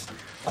ingredient, which is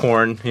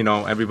corn.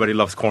 Everybody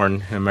loves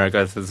corn in America.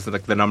 It's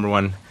like the number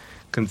one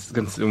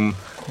consume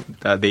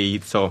that they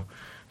eat. So,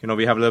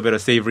 we have a little bit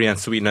of savory and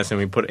sweetness, and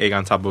we put egg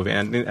on top of it.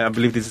 And I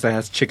believe this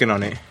has chicken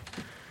on it.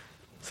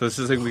 So this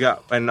is like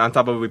and on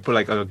top of it, we put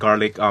like a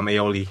garlic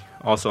aioli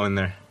also in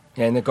there.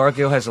 Yeah, and the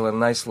gargil has a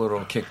nice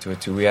little kick to it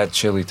too. We add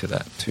chili to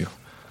that too.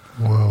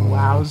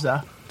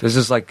 Wowza. This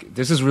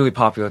is really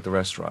popular at the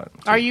restaurant.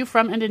 Are you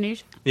from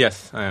Indonesia?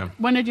 Yes, I am.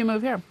 When did you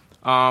move here?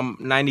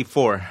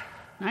 94.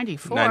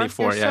 94.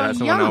 94, You're yeah. so That's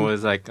young. when I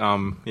was like,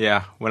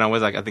 when I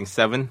was like, I think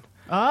 7.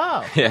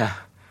 Oh. Yeah.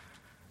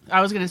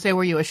 I was going to say,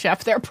 were you a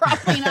chef there?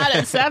 Probably not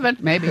at 7.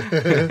 Maybe.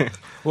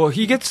 Well,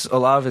 he gets a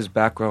lot of his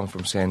background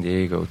from San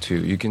Diego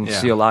too. You can Yeah.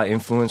 see a lot of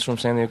influence from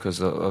San Diego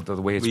because of the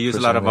way it's We use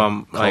a lot of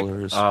presented,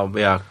 colors.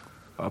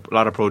 a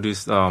lot of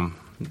produce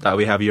that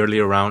we have yearly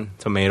around,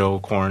 tomato,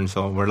 corn.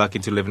 So we're lucky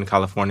to live in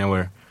California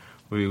where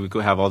we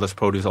could have all this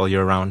produce all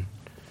year round,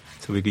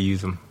 so we could use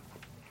them.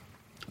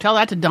 Tell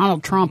that to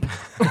Donald Trump.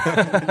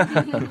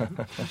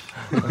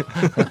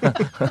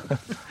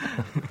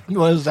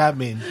 What does that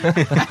mean?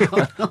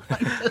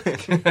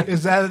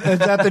 Is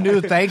that the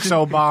new thanks,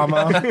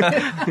 Obama?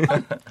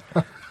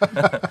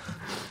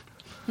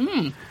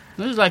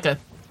 This is like a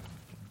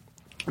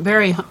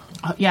very,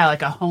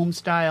 like a home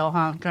style,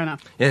 huh? Kind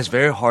of. Yeah, it's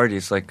very hearty.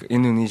 It's like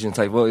Indonesian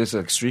type. Well, it's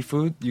like street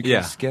food you can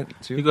Yeah. just get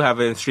too. You could have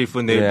it in street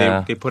food.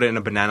 Yeah. They put it in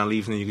a banana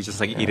leaf, and you could just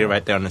like eat it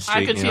right there on the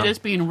street. I could see this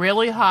being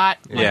really hot,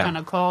 like Yeah. on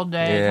a cold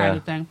day Yeah. kind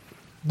of thing.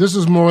 This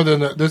is more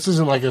than this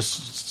isn't like a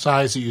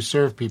size that you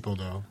serve people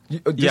though.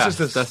 This Yes,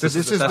 is the This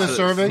is the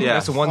serving. Yeah.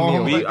 That's a one Oh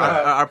meal. my We,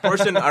 God.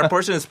 our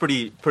portion is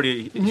pretty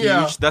huge.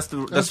 Yeah. That's the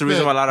reason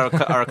big. why a lot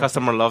of our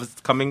customer loves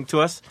coming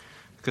to us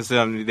because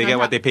they get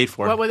what they paid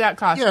for. What would that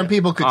cost? Yeah, and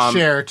people could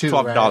share too.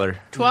 $12. Right?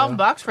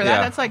 $12 for that?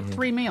 Yeah. That's like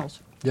 3 meals.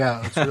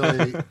 Yeah,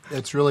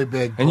 it's really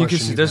big. And you can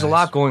portion, see there's a guys.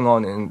 lot going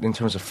on in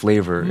terms of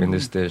flavor in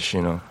this dish,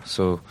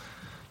 So,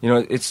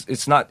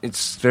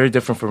 it's very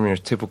different from your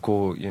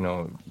typical,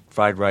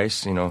 fried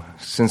rice,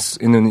 since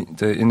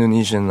the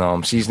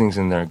Indonesian seasonings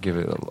in there give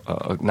it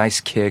a nice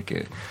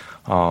kick,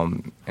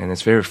 and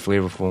it's very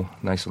flavorful,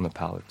 nice on the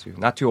palate too.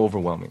 Not too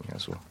overwhelming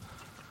as well.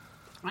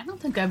 I don't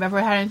think I've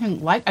ever had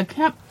anything like. I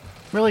can't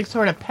really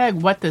sort of peg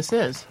what this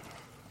is.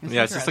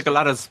 Yeah, it's just like a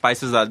lot of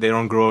spices that they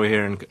don't grow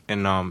here in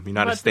United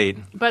But- States.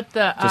 But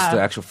the Just the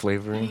actual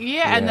flavoring.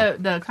 yeah, and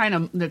the kind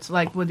of it's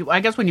like I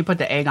guess when you put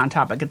the egg on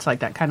top, it gets like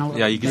that kind of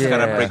Yeah, you just Yeah.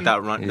 gotta break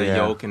the Yeah.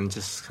 yolk and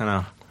just kind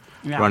of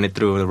Yeah. run it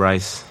through the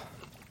rice.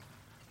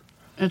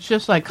 It's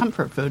just like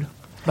comfort food,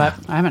 but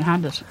I haven't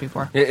had this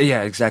before.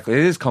 Yeah, exactly. It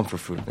is comfort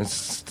food.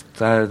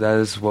 That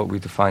is what we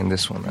define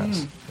this one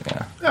as.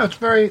 Yeah. Yeah, it's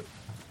very.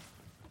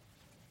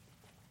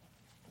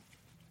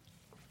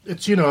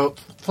 It's,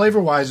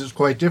 flavor-wise, it's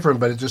quite different,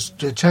 but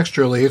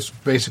texturally, it's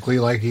basically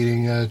like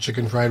eating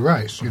chicken fried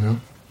rice,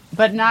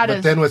 But not But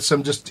as then with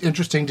some just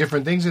interesting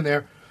different things in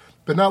there,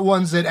 but not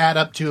ones that add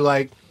up to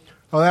like,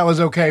 oh, that was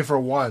okay for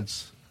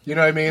once. You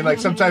know what I mean? Like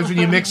sometimes when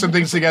you mix some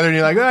things together and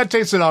you're like, oh, it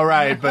tasted all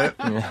right, but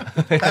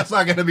that's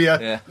not going to be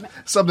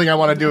something I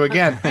want to do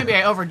again. maybe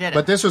I overdid it.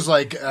 But this was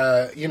like,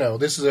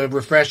 this is a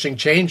refreshing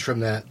change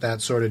from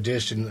that sort of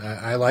dish, and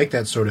I like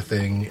that sort of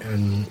thing,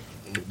 and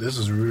this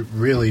is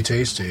really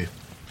tasty.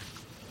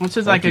 This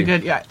is like a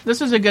good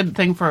This is a good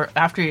thing for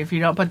after if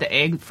you don't put the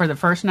egg for the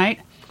first night,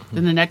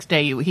 then the next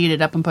day you heat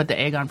it up and put the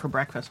egg on for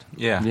breakfast.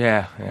 Yeah.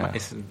 Yeah.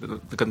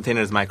 The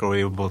container is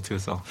microwavable too,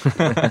 so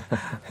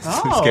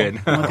Oh, good.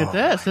 look at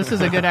this! This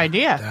is a good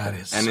idea. That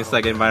is, and so it's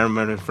like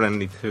environmentally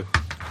friendly too.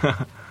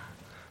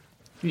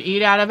 You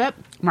eat out of it,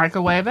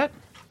 microwave it,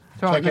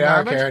 throw it in check the it out,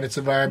 garbage. Karen. It's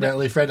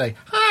environmentally friendly.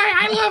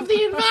 Hi, I love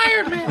the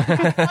environment.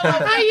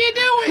 How you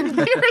doing?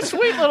 You're a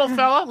sweet little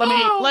fella.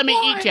 Let me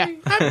eat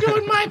you. I'm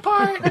doing my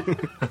part.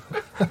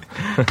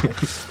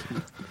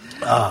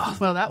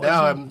 Well, that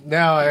was.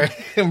 Now I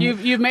am.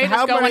 You've made us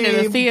How go into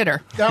many- the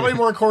theater. How many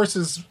more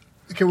courses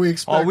can we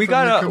expect? Oh, we from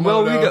got the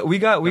we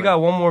Komodo?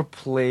 got one more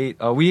plate.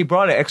 We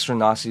brought an extra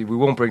nasi. We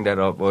won't bring that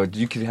up, but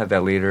you can have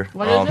that later.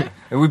 What is it?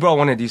 And we brought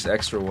one of these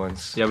extra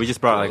ones. Yeah, we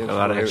just brought like a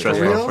lot of extra For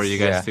stuff for reals? you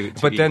guys to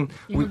But eat. then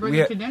You we, can bring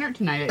we it to dinner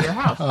tonight at your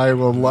house. I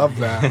will love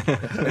that.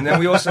 and then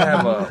we also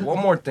have one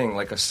more thing,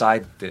 like a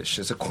side dish.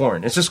 It's a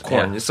corn. It's just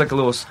corn. Yeah. It's like a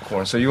little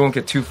corn, so you won't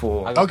get too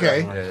full.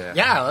 Okay.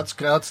 Yeah.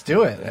 Let's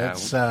do it. Yeah.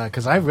 It's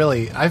because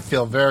I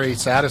feel very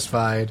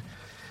satisfied,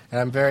 and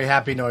I'm very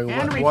happy knowing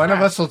And one of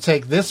refreshed. us will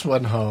take this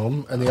one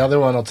home, and the other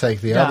one will take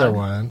the Doug, other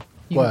one.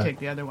 You What? can take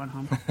the other one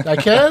home. I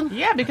can.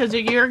 Yeah, because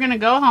you're going to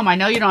go home. I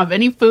know you don't have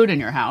any food in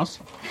your house.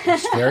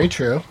 It's very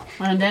true.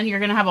 And then you're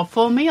going to have a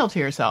full meal to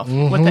yourself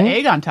with the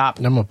egg on top.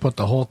 And I'm gonna put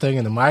the whole thing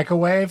in the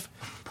microwave.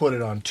 Put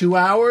it on 2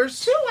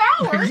 hours. 2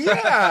 hours?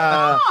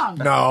 Yeah. Long.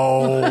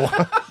 No.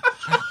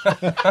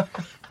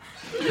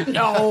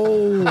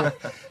 No.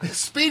 The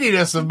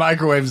speediness of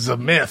microwaves is a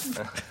myth.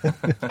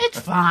 It's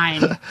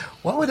fine.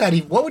 What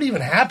would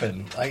even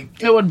happen?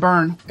 Like It would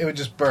burn. it would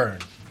just burn,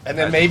 and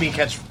then maybe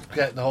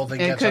the whole thing.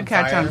 It could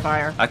catch on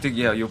fire. I think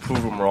you'll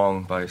prove them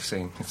wrong by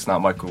saying it's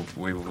not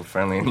microwavable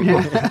friendly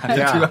anymore.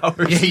 Yeah.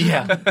 2 hours.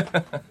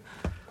 Yeah.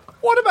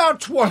 What about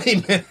 20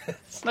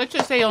 minutes? Let's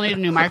just say you'll need a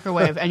new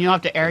microwave and you'll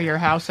have to air your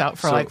house out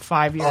for like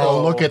 5 years.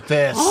 Oh, look at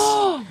this!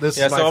 This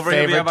Yeah, is my so over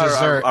here we favorite have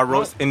dessert. our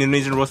roast,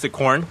 Indonesian roasted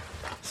corn.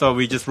 So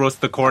we just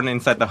roast the corn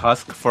inside the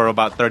husk for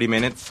about 30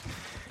 minutes.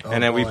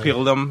 And then we boy.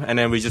 peel them, and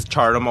then we just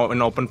char them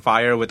in open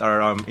fire with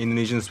our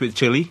Indonesian sweet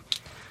chili.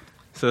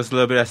 So it's a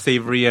little bit of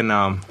savory and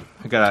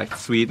we got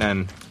sweet,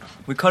 and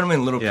We cut them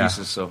in little yeah,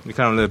 pieces, so we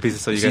cut them in little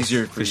pieces so you it's guys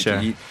easier to for you share.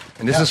 to eat.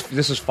 And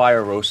this is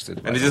fire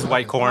roasted. And this is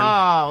white corn.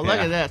 Oh, look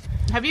Yeah. at this.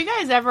 Have you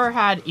guys ever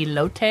had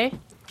elote?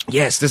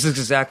 Yes, this is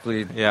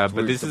exactly. Yeah,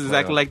 but this is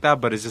exactly like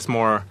that, but it's just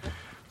more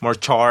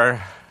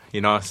char,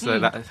 so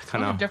that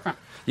kind of Different.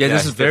 Yeah, Yeah,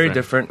 this is it's very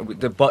different.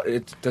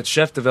 different. The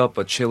chef developed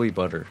a chili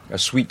butter, a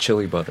sweet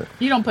chili butter.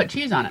 You don't put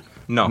cheese on it.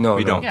 No,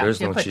 we don't. Yeah,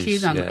 There's you no put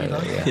cheese on yeah, the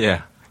yeah, yeah.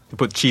 Yeah, you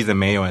put cheese and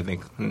mayo, I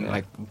think, and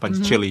like a bunch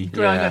of chili. It's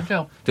really Yeah. good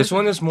too. This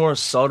one is more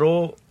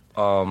subtle.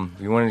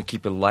 We wanted to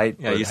keep it light.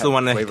 Yeah, but you still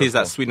want to taste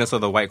that flavorful. sweetness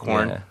of the white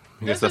corn. Yeah.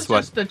 Because This is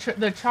that's what. just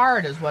the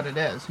chard is what it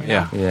is. you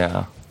know?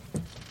 Yeah.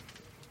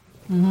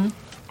 Yeah.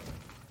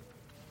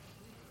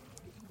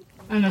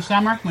 In the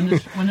summer when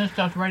this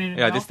stuff's ready to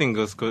go. Yeah, this thing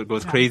goes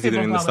crazy people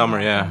during the probably summer.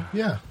 don't. Yeah.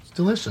 Yeah, it's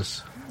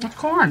delicious. It's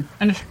corn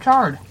and it's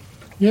charred.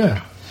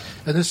 Yeah,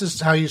 and this is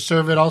how you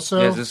serve it.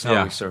 Also, Yeah, this is how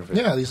Yeah. we serve it.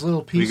 Yeah, these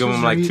little pieces. give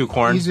 'em, like, are 2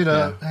 corn. Easy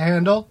to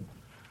handle.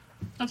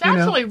 It's You know,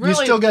 actually really you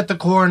still get the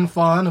corn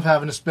fun of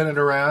having to spin it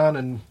around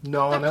and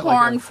gnawing The it corn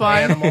like an fun.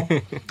 animal.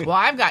 Well,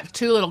 I've got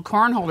 2 little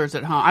corn holders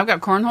at home. I've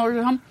got corn holders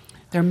at home.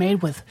 They're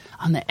made with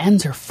on the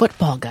ends are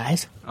football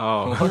guys.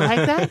 Oh. You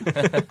like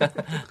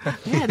that?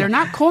 Yeah, they're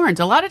not corns.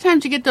 A lot of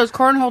times you get those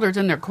corn holders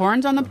and they're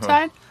corns on the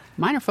side.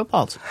 Mine are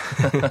footballs.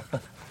 What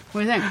do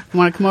you think? You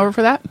want to come over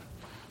for that?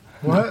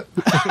 What?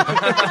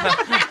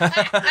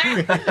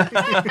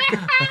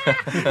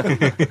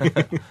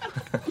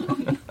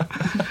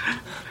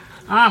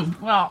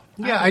 Well,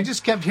 Yeah, I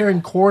just kept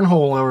hearing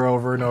cornhole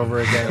over and over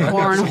again.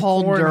 corn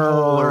holder,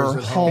 cornholers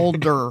at home.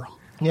 holder.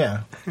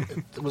 Yeah,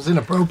 it was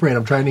inappropriate.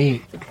 I'm trying to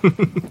eat.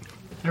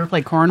 You ever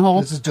play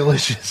cornhole? This is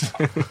delicious.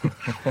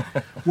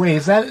 Wait,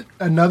 is that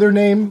another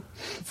name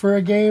for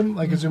a game?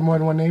 Like, is there more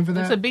than one name for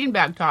that? It's a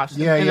beanbag toss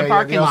yeah, in yeah, the yeah.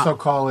 parking They lot. also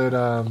call it.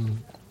 I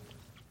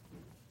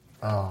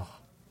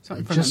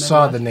Something from just the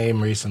saw the Midwest.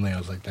 name recently. I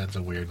was like, that's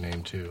a weird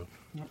name too.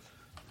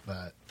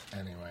 But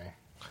anyway,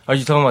 Are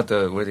you talking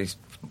about where they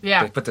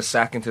Yeah. put the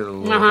sack into the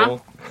little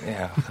hole?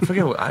 Yeah, I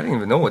forget. I didn't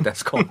even know what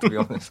that's called, to be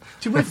honest.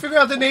 Did we figure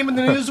out the name of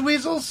the news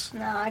weasels?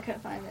 No, I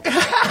couldn't find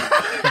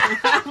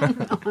it.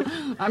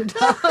 I'm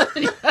telling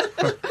you.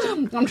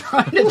 I'm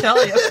trying to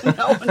tell you.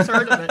 No one's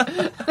heard of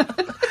it.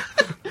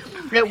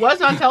 It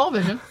was on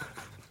television.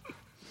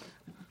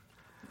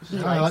 This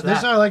is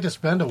how I like to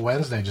spend a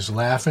Wednesday, just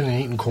laughing and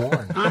eating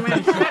corn. I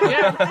mean, shit,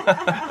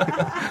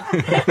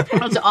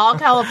 yeah. It's all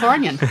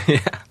Californian. Yeah.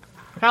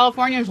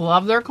 Californians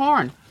love their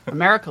corn.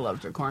 America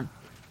loves their corn.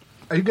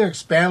 Are you going to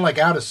expand like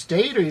out of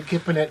state, or are you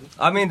keeping it?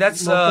 I mean,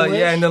 that's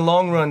Local-ish? in the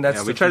long run, that's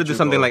Yeah, the we try to do future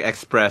something goal. like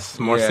express,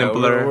 more Yeah,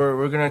 simpler.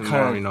 We're gonna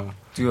kind of more,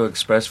 do an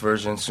express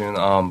version soon.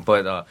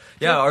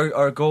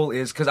 Our goal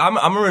is because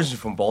I'm originally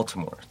from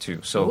Baltimore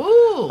too, so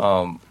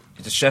Ooh.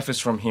 the chef is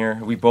from here.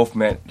 We both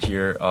met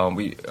here.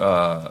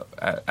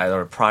 At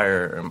our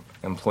prior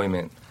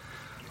employment,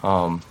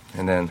 and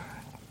then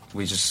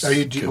we just. How do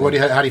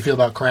you feel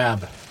about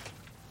crab?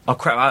 Oh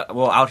crap!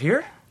 Out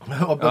here.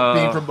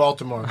 Being from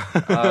Baltimore.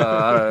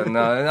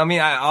 No, I mean,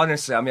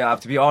 honestly, I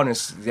have to be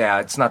honest. Yeah,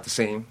 it's not the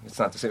same. It's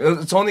not the same.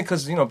 It's only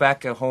because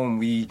back at home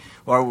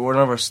one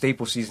of our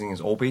staple seasoning is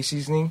Old Bay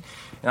seasoning,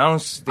 and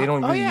they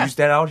don't really use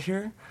that out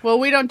here. Well,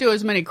 we don't do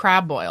as many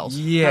crab boils.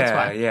 That's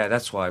why.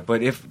 That's why.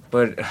 But we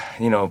put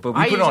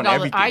it on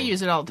everything. I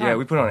use it all the time. Yeah,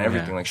 we put it on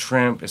everything, like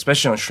shrimp,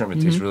 especially on shrimp.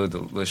 It tastes really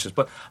delicious.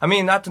 But I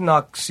mean, not to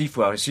knock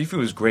seafood out.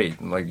 Seafood is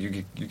great. Like you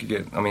could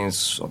get. I mean,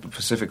 it's the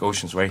Pacific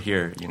Ocean's right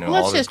here. You know.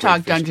 Let's all this just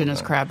talk great fish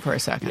Dungeness coming out. crab for a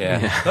second.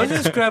 Yeah,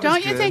 Dungeness crab. Don't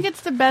is you good. think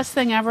it's the best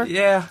thing ever?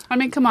 Yeah. I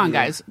mean, come on,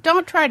 guys.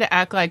 Don't try to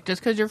act like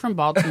just because you're from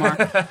Baltimore,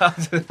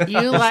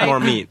 you like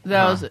more meat.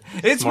 those.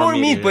 It's more more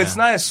meat, meat, but yeah. it's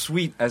not as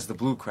sweet as the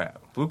blue crab.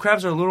 Blue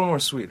crabs are a little more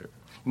sweeter.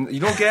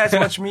 You don't get as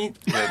much meat,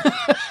 but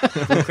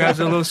blue crabs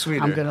are a little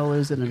sweeter. I'm going to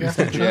lose it in You a have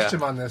to second. trust Yeah.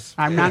 him on this.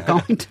 I'm not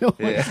going to.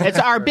 Yeah. It's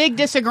our big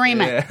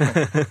disagreement.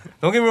 Yeah.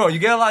 Don't get me wrong. You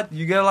get a lot.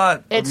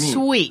 of It's meat.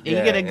 sweet. You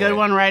Yeah, get a good yeah.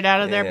 one right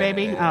out of there, Yeah,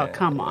 baby. yeah, Oh,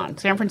 come on.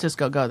 San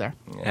Francisco, go there.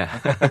 Yeah.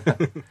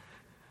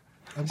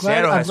 I'm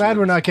Seattle has glad to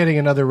we're be- not getting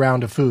another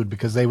round of food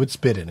because they would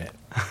spit in it.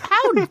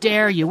 How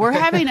dare you? We're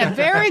having a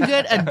very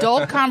good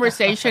adult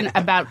conversation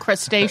about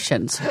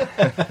crustaceans.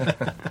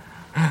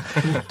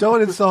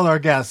 Don't insult our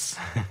guests.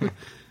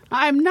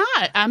 I'm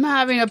not. I'm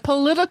having a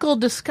political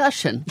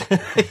discussion.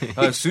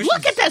 Sushi.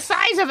 Look at the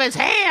size of his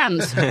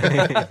hands.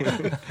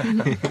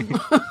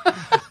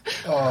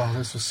 Oh,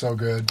 this was so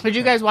good. Did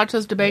you guys watch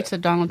those debates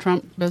at Donald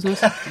Trump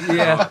business?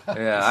 Yeah.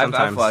 I've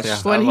Sometimes, watched.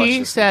 yeah. When I've watched he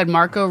it. said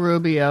Marco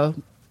Rubio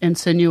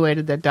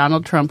insinuated that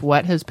Donald Trump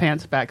wet his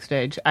pants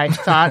backstage, I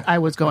thought I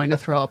was going to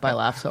throw up. I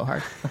laughed so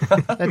hard.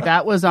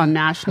 That was on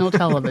national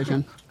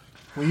television.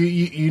 Well,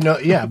 you know,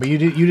 yeah, but you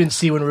didn't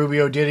see when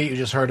Rubio did it. You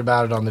just heard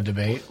about it on the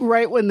debate.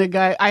 Right when the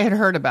guy, I had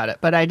heard about it,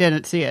 but I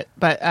didn't see it.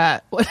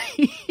 But when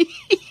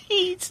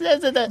he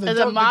says it,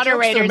 the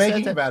moderator they're says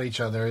making it. about each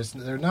other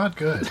they're not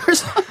good.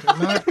 They're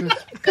not good.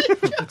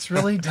 It's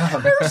really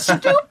dumb.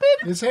 Stupid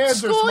His hands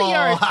are small.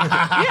 schoolyard.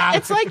 Yeah,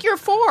 it's like you're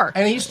 4.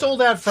 And he stole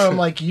that from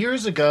like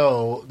years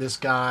ago. This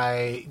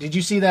guy. Did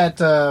you see that?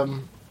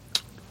 The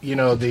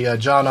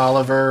John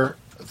Oliver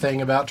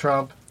thing about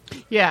Trump.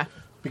 Yeah.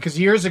 Because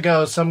years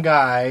ago, some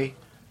guy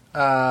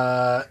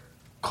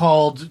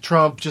called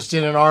Trump just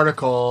in an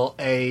article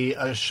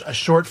a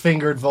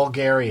short-fingered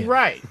vulgarian.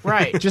 Right.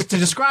 Just Just to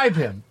describe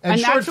him. and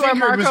that's where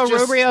short-fingered Marco was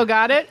just- Rubio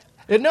got it.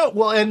 And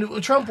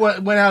Trump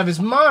went out of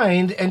his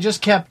mind and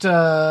just kept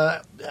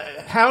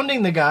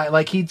hounding the guy.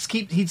 Like he'd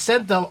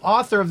sent the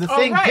author of the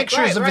thing right,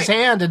 pictures of his right.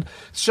 hand and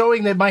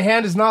showing that my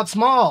hand is not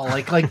small.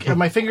 Like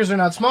my fingers are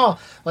not small.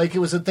 Like it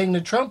was a thing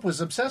that Trump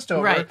was obsessed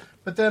over. Right.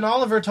 But then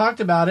Oliver talked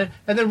about it,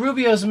 and then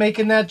Rubio's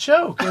making that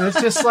joke, and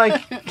it's just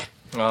like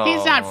Oh.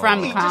 He's not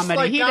from he comedy. just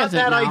like He got doesn't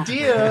that know.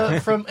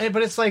 idea from.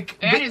 But it's like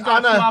And he's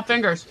got small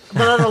fingers.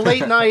 but on a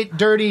late night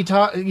dirty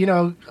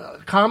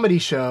comedy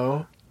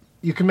show.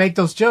 You can make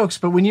those jokes,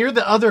 but when you're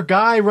the other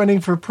guy running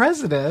for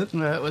president,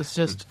 It was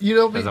just. you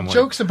don't make Doesn't work.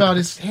 jokes about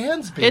his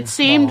hands being It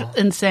seemed small.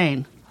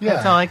 insane. Yeah.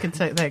 That's all I could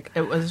say. Like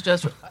it was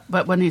just.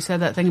 But when he said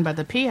that thing about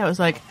the pee, I was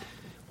like,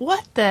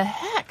 "What the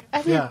heck?" I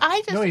mean, Yeah. I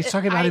just. No, he's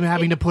talking about him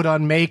having to put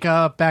on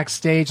makeup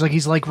backstage. Like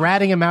he's like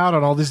ratting him out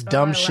on all this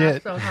dumb I laughed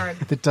shit so hard.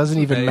 that doesn't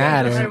even Yeah,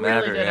 matter. I doesn't really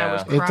matter, did. I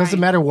was yeah. It doesn't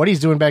matter what he's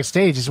doing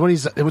backstage. It's what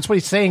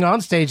he's saying on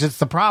stage that's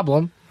the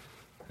problem.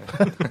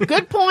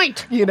 Good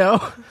point. You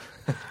know,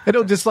 I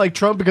don't dislike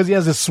Trump because he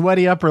has a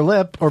sweaty upper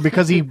lip or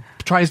because he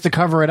tries to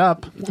cover it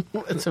up.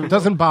 It's It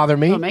doesn't bother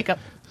me. makeup.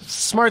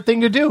 Smart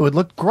thing to do. It would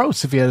look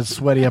gross if you had a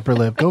sweaty upper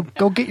lip.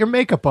 Go get your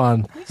makeup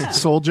on,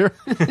 soldier.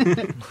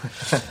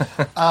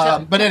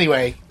 But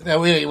anyway,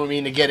 we didn't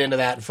mean to get into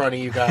that in front of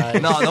you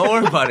guys. No, don't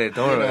worry about it.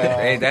 Don't worry about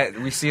it. Hey,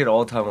 we see it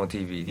all the time on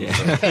TV.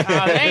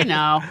 Oh, they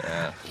know.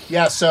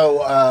 Yeah.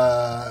 So,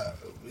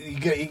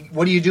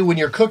 what do you do when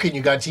you're cooking?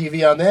 You got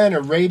TV on then,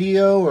 or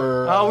radio,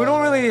 or? We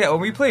don't really.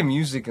 We play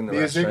music in the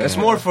Music? restaurant. It's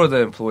more for the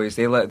employees.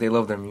 They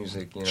love their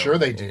music. You know? Sure,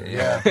 they do.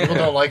 Yeah. People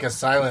don't like a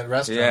silent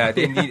restaurant. Yeah,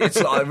 they need.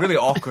 It's really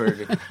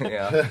awkward.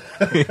 Yeah.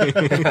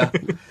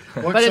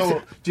 But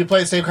So, do you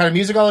play the same kind of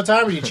music all the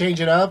time, or do you change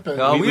it up?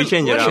 And, We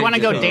change it What, up. you want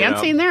to go Change it up.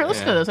 dancing there?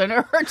 Listen to this. I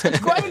never heard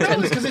such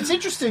questions. because it's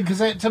interesting.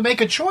 Because to make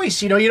a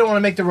choice, you don't want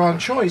to make the wrong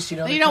choice. You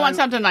don't want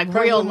something like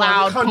real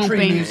loud, country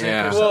pumping. music.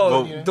 Yeah. Or Well,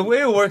 something, the way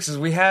it works is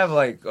we have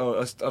like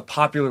a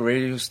popular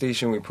radio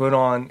station we put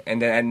on,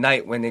 and then at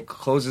night when it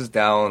closes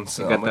down,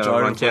 so got the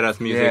majority rancheras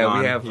music yeah, on.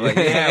 we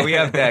have we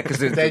have that because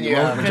the Then you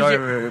have- majority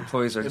of our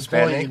employees are Employee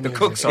Hispanic. The music.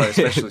 cooks are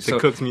especially. The So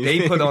cooks'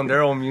 music. they put on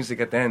their own music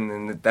at the end,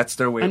 and that's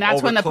their way. And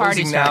that's we're when the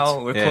party closing now.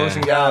 starts. We're Yeah.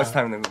 closing now. It's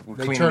time to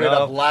They clean turn it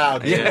up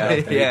loud. Yeah,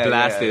 Yeah,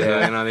 blast it.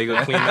 yeah. You know, they go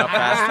clean up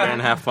faster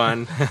and have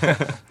fun.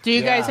 Do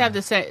you guys Yeah. have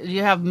the same? Do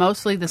you have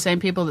mostly the same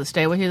people that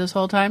stay with you this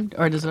whole time,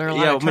 or does there a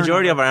lot? Yeah, of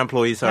majority turnover? of our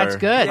employees are. That's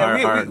good.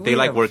 Yeah, They we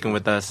like have- working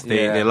with us.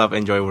 They Yeah.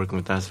 enjoy working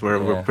with us.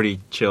 We're Yeah. pretty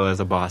chill as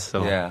a boss.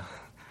 So, Yeah.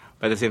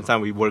 but at the same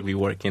time, we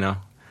work. You know,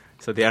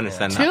 so they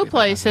understand that. Two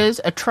places,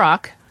 a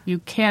truck. You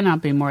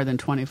cannot be more than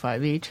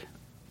 25 each.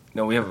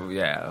 No, we have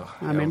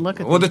I mean, look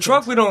at Well, the these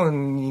truck kids. we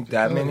don't need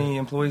that many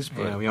employees,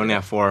 but Yeah, we only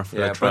have 4 for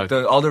yeah, the truck.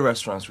 but the other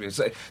restaurants we.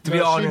 To be She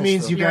honest,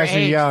 means you Your guys are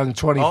age. young,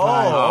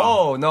 25.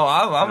 Oh no,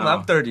 I'm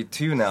No.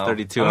 32 now.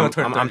 32. gonna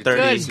I'm turn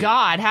 30. Good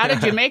God! How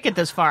did you make it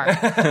this far?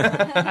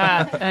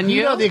 And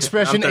You know the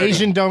expression I'm 30.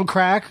 "Asian don't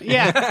crack."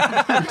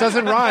 yeah. It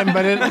doesn't rhyme,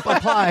 but it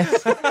applies.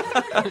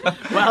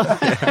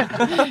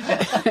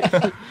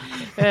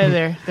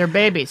 They're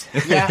babies.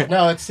 Yeah,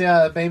 no, it's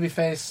baby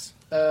face.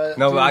 No,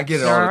 but I get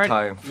it all the Sorry.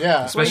 time.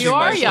 Yeah, Especially you my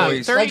are young.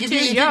 employees. 30 like if you,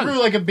 32 if young. you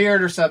grew like a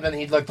beard or something,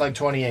 he'd look like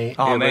 28.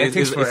 Oh Yeah, man, but it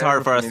takes it's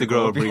hard for us to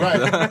grow a beard. breed. Right.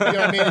 You know what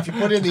I mean? If you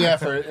put in the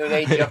effort, it'll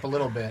age you up a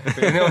little bit.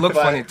 And it'll look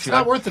But funny it's too.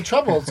 not worth the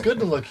trouble. It's good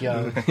to look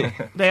young.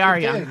 They are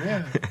Yeah, young.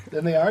 yeah.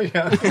 Then they are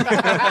young.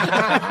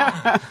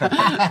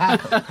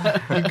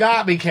 You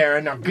got me,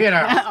 Karen. Now get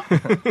out.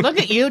 Look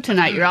at you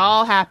tonight. You're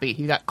all happy.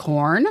 You got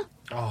corn.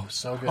 Oh,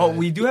 so good. Oh,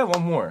 we do have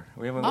one more.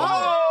 We have one more.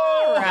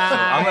 All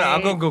right.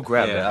 I'm gonna go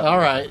grab Yeah. it. All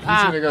right. He's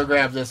going to go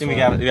grab this one. We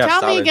have Tell me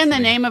salads again the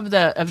today. name of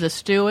the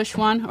stewish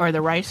one or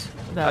the rice.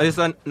 It's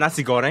a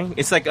nasi goreng.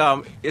 It's like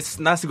it's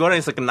nasi goreng.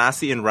 It's like a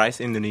nasi and rice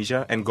in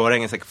Indonesia, and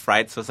goreng is like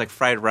fried. So it's like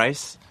fried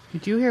rice.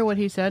 Did you hear what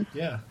he said?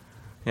 Yeah.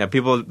 Yeah,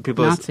 people.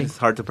 Nasi. It's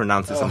hard to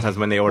pronounce it sometimes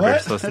when they order.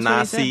 What? So it's That's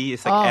what he nasi.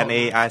 said? It's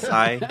like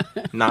Oh.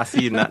 nasi.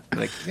 Nasi, not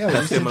like Yeah, well,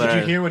 that's similar. did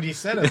you hear what he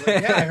said? I was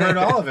like, yeah, I heard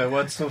all of it.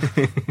 What's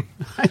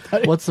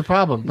the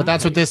problem? But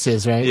that's what this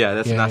is, right? Yeah,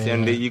 that's nasi. yeah,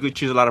 And yeah. you could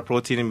choose a lot of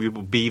protein in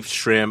beef,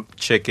 shrimp,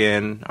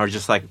 chicken, or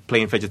just like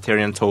plain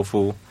vegetarian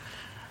tofu. And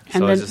So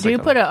then it's just do you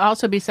like put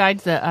also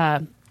besides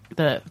the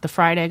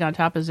fried egg on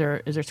top? Is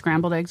there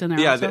scrambled eggs in there?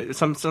 Yeah,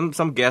 also?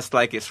 some guests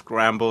like it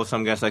scrambled,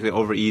 some guests like it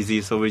over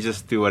easy. So we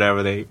just do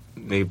whatever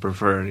they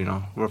prefer. You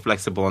know, we're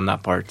flexible on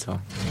that part. So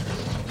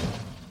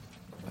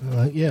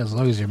Yeah, as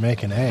long as you're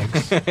making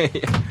eggs.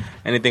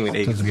 anything with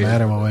eggs is Doesn't good.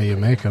 matter what way you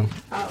make them.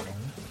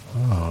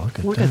 Oh,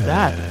 Look at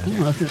that.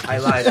 I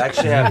lied. I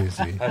actually have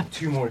Crazy.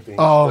 2 more things.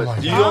 Oh, but my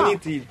you God. don't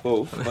need to eat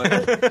both. But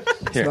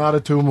It's not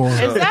a tumor.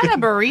 Is that a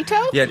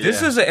burrito? yeah,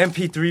 this Yeah. is an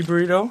MP3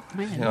 burrito.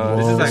 Man.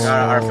 This is like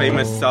our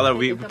famous seller.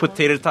 We put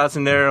tater tots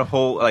in there,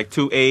 whole like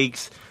 2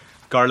 eggs,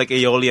 garlic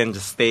aioli, and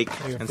just steak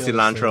and feel the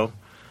cilantro.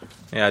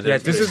 Yeah, Yeah,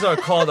 this is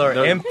called our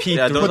Those- MP3.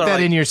 yeah, those Put are that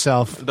like- in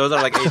yourself. Those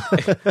are like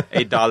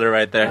 $8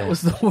 right there. That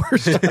was the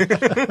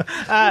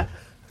worst.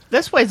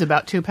 This weighs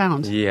about 2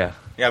 pounds. Yeah,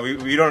 Yeah,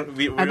 we don't.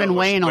 We I've been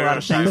weighing a we're lot on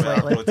of things time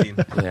with our lately.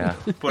 protein. yeah.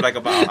 Put like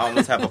about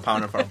almost half a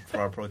pound for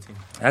our protein.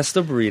 That's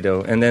the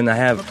burrito. And then I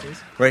have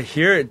right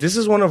here, this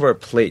is one of our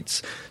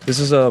plates. This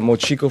is a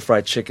mochiko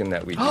fried chicken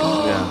that we do.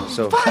 Yeah.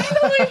 So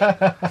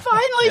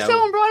Finally, Yeah.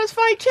 someone brought us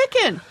fried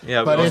chicken.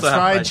 Yeah, But we it's also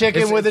have fried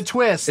chicken It's- with a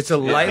twist. it's a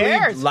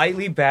cares?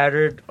 lightly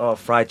battered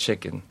fried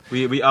chicken.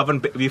 We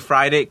we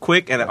fried it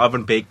quick and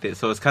oven baked it,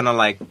 so it's kind of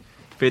like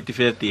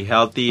 50-50,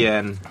 healthy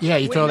and yeah,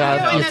 you throw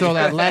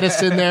that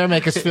lettuce in there,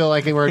 make us feel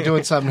like we're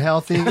doing something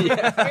healthy. Here you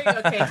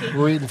go, Casey.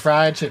 We're eating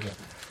fried chicken.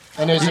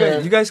 And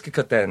there's You guys could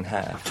cut that in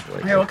half.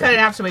 Like, Here, we'll cut it in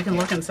half so we can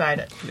look inside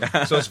it.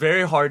 so it's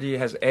very hearty. It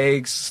has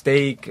eggs,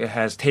 steak. It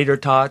has tater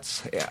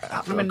tots, garlic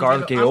I'm going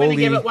to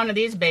give it aioli. one of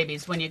these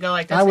babies when you go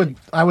like this.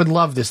 I would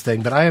love this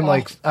thing, but I am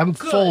I'm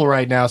good. full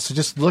right now, so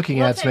just looking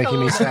We'll at it's take a making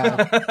me little-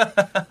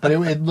 sad. But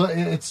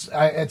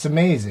it's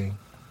amazing.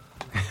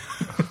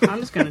 I'm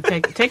just going to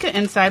take the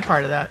inside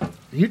part of that.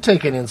 You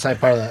take an inside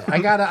part of that.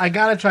 I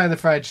gotta try the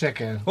fried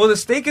chicken. Well, the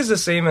steak is the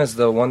same as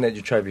the one that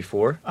you tried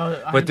before. Oh,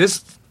 But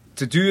this,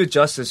 to do it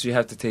justice, you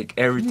have to take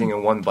everything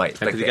in one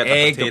bite. Like you the got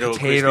egg, the crispy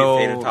potato,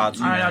 tater tots.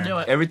 All right, I'll do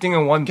it. everything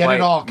in one Get bite.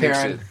 it all, mix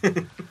Karen.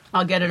 it.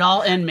 I'll get it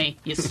all in me,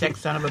 you sick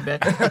son of a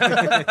bitch.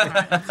 All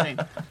right, let's see.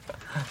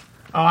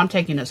 Oh, I'm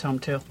taking this home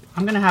too.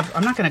 I'm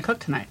not gonna cook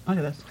tonight. Look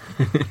at this.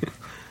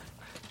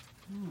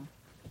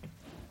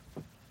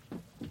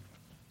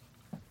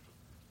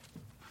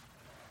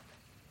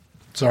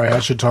 Sorry, I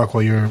should talk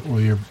while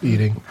you're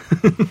eating.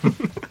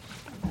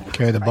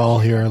 Carry the ball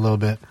here a little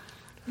bit.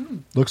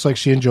 Looks like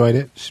she enjoyed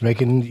it. She's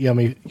making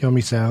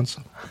yummy sounds.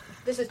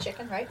 This is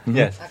chicken, right?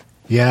 Yes.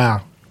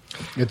 Yeah,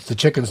 the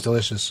chicken's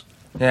delicious.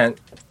 Yeah,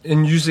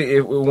 and usually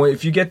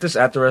if you get this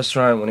at the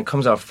restaurant, when it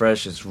comes out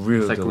fresh, it's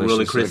really like delicious.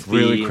 really crispy,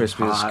 really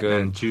crispy. It's hot,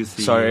 good. and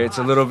juicy. Sorry, it's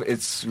a little.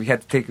 We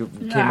had to take. Came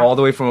Yeah. all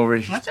the way from over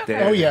That's okay.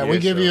 there. Oh yeah, we here,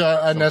 give so you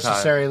sometime.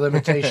 unnecessary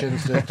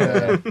limitations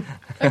that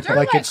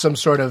like it's some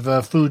sort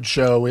of food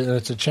show and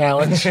it's a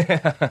challenge.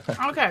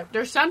 Okay,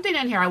 there's something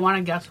in here. I want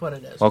to guess what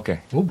it is. Okay,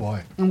 Oh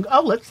boy.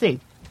 Oh, let's see.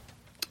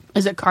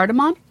 Is it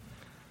cardamom?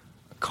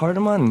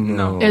 cardamom?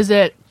 No. Is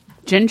it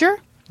ginger?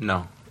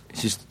 No.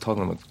 She's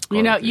talking about.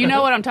 You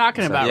know what I'm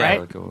talking about, Yeah.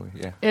 right?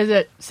 Yeah. Is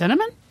it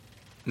cinnamon?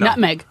 No.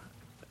 Nutmeg.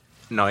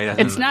 No, it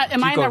doesn't. It's not.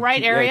 Am I in the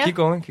right Yeah, area? keep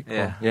going. Keep going.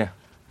 Yeah. Yeah.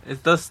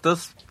 It does.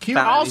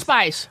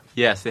 Allspice.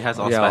 Yes, it has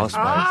Yeah, allspice.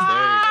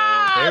 allspice.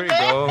 There you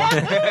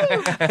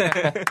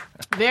go.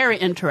 Very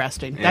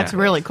interesting. Yeah. That's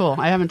really cool.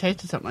 I haven't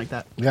tasted something like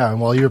that. Yeah, and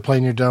while you were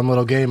playing your dumb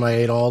little game, I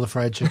ate all the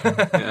fried chicken.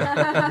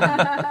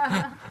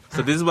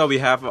 So this is what we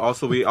have.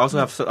 Also, we also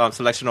have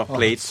selection of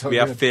plates. so we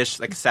have good. fish,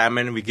 like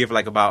salmon. We give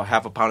like about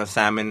half a pound of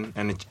salmon,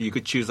 and you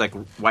could choose like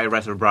white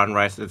rice or brown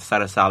rice as a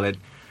side of salad.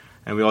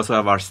 And we also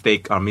have our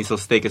steak, our miso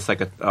steak. It's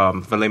like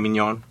a filet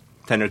mignon,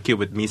 tender cube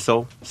with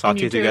miso, And you sauteed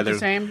do it together. the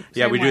same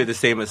we do way? it the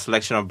same. A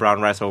selection of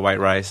brown rice or white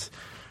rice,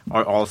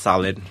 or all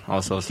salad.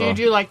 Also, Do so you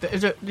do like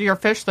is it your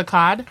fish the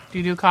cod? Do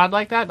you do cod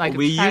like that? Like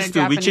we it's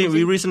kinda used to. We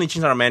Japanesey? recently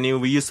changed our menu.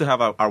 We used to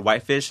have our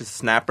whitefish, it's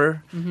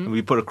snapper. And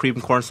we put a cream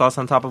corn sauce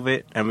on top of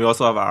it, and we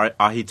also have our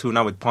ahi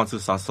tuna with ponzu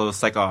sauce. So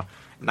it's like a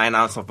 9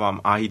 ounce of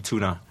ahi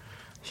tuna,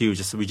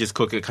 huge. We just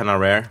cook it kind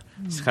of rare.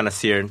 It's kind of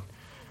seared,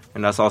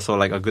 and that's also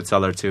like a good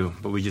seller too.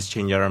 But we just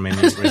changed our menu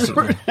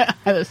recently.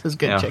 This is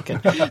good Yeah. chicken.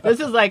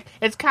 This is like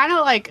it's kind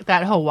of like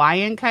that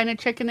Hawaiian kind of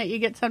chicken that you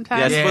get sometimes.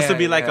 Yeah, it's supposed to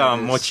be like yeah,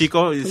 it is.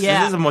 mochiko.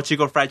 Yeah. This is a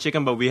mochiko fried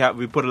chicken, but we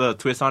put a little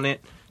twist on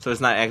it, so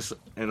it's not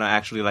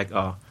actually like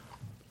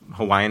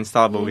Hawaiian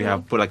style, but we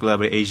have put like a little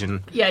bit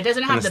Asian. Yeah, it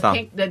doesn't have Kinda the style.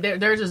 pink.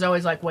 Theirs is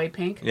always like way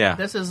pink. Yeah.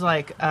 This is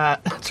like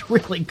it's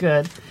really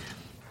good.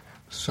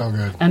 So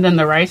good. And then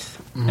the rice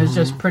is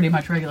just pretty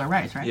much regular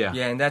rice, right? Yeah,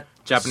 Yeah, and that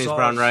Japanese sauce-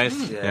 brown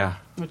rice. Yeah.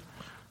 Yeah.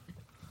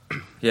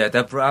 Yeah,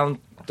 that brown,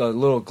 the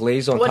little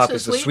glaze on What's top the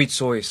is the sweet? sweet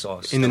soy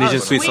sauce. Indonesian Oh,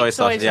 sweet sweet soy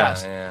soy sauce. Yeah.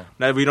 sauce. Yeah.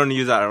 No, we don't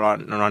use that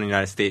around the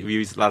United States. We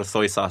use a lot of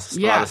soy sauce. It's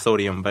a lot Yeah. of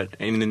sodium. But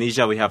in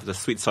Indonesia, we have the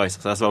sweet soy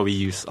sauce. That's what we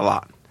use a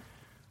lot.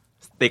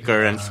 It's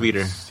thicker and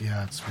sweeter.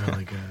 Yeah, it's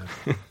really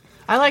good.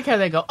 I like how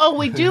they go. Oh,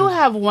 we do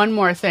have one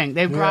more thing.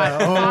 They brought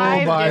Yeah. Oh,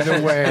 five. by the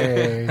dishes.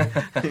 way.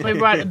 They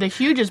brought the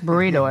hugest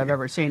burrito I've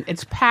ever seen.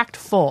 It's packed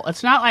full.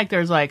 It's not like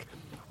there's like.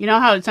 You know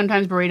how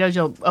sometimes burritos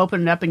you'll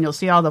open it up and you'll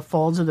see all the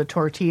folds of the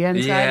tortilla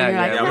inside. Yeah, and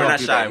you're like, Yeah, "Oh, we're not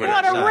shy. We're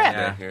what not a shy. rip.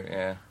 Yeah.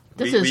 Yeah.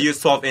 This we is-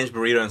 use 12-inch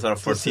burrito instead of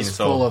 14. This is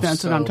So full of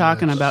That's what so I'm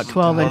talking much about.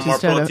 12 more inches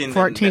instead of protein than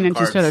 14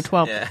 inches instead of carbs.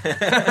 12. Yeah.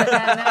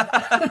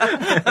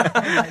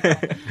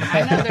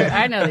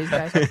 I know these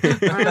guys.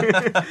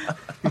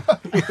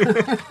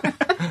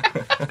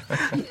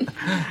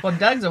 Well,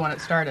 Doug's the one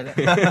that started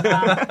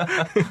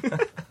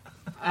it.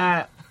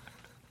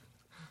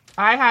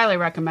 I highly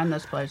recommend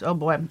this place. Oh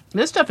boy,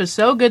 this stuff is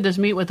so good. This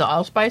meat with the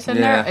allspice in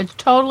Yeah. there, it's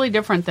totally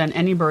different than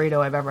any burrito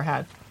I've ever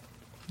had.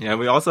 Yeah,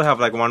 we also have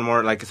like one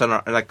more, like it's on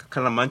our, like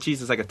kind of munchies.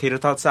 It's like a tater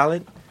tot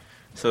salad.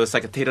 So it's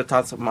like a tater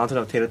tot, mountain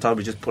of tater tot.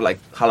 We just put like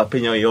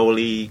jalapeno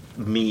aioli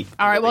meat.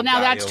 All right, well now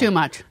gallo. that's too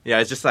much. Yeah,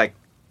 it's just like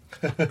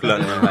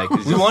glutton. Like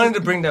it's We just- wanted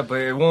to bring that,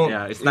 but it won't.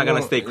 Yeah, it's not gonna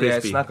won't- stay crispy. Yeah,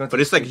 it's not gonna but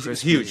it's like stay it's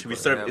crispy, huge. We but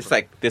serve yeah, it's but-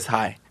 like this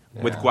high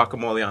with Yeah.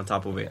 guacamole on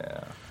top of it.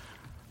 Yeah.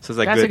 So it's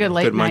like That's good, a good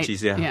late night.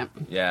 munchies. Yeah.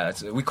 Yeah,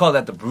 we call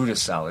that the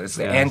Brutus salad. It's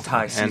the Yeah.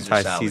 anti-Caesar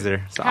salad.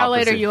 Anti-Caesar. It's the How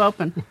late are opposite. you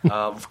open?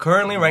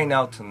 Currently, right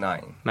now, to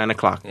 9. 9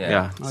 o'clock. Yeah.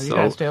 Yeah. Oh, you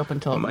guys stay open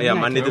till yeah, midnight.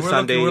 Monday to We're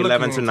Sunday, looking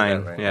 11 to into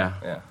 9. that right Yeah.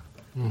 now.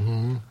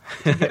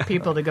 Yeah. Get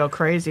people to go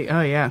crazy. Oh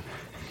yeah.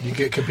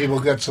 Can people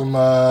get some,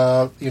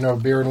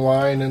 beer and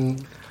wine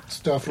and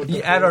stuff with the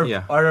Yeah, at food?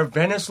 Yeah. our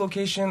Venice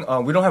location,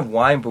 we don't have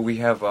wine, but we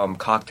have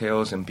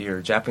cocktails and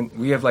beer.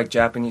 We have like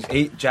Japanese,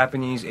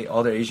 8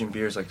 other Asian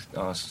beers. Like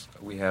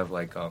we have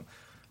like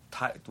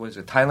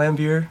Thailand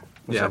beer?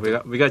 What's Yeah,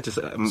 that? we got just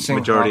a Singha,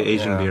 majority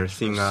Asian yeah. beer.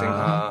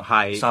 Singha,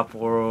 Hai.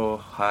 Sapporo,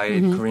 Hai,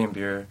 Korean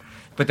beer.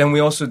 But then we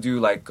also do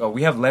like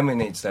we have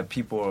lemonades that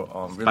people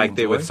really Spiked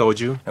enjoy, it with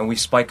soju. and we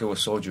spike it with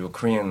soju, a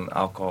Korean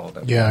alcohol.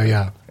 That Yeah,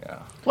 yeah. yeah.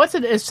 What's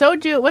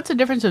soju? What's the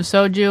difference of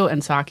soju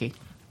and sake?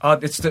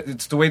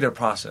 It's the way they're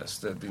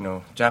processed. That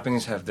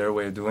Japanese have their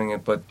way of doing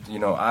it, but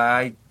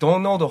I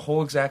don't know the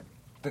whole exact.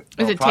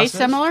 Does it process. taste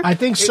similar? I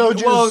think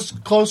soju's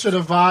closer to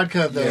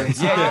vodka than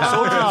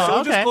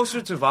Soju's okay. closer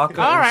to vodka.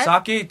 All and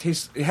right. Sake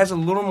it has a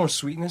little more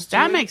sweetness to it.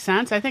 That makes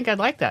sense. I think I'd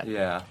like that.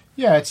 Yeah.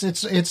 Yeah,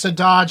 it's a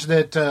dodge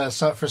that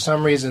for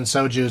some reason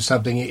soju is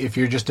something. If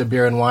you're just a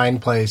beer and wine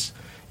place,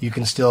 you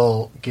can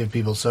still give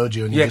people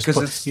soju, and Yeah,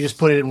 'cause you just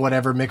put it in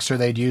whatever mixer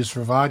they'd use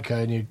for vodka,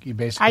 and you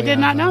basically I did have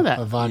not know that.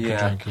 a vodka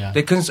drink. Yeah,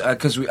 They because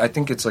I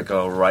think it's like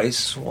a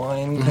rice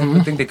wine.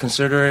 I think they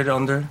consider it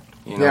under.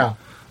 Yeah.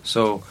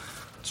 So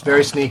it's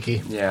very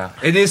sneaky. yeah,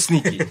 it is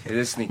sneaky. It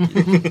is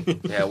sneaky.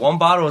 Yeah, one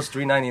bottle is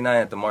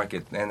 $3.99 at the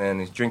market, and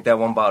then if you drink that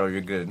one bottle,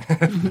 you're good.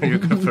 You're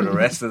good for the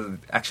rest of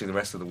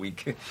the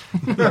week.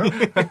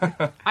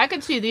 I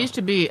could see these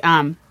to be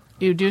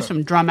you do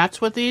some drumettes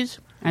with these,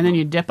 and then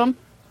you dip them.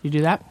 You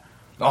do that?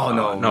 Oh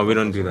no, No, we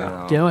don't do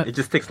that. Do it. It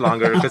just takes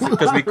longer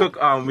because we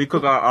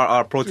cook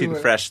our protein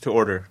fresh to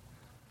order.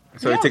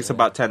 So it takes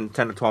about 10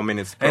 to 12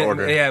 minutes per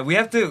order. Yeah, we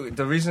have to.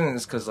 The reason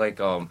is because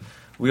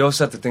we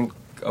also have to think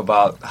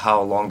about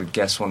how long the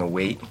guests want to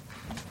wait.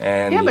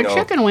 And Yeah, but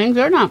chicken wings,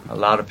 they're not. a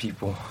lot of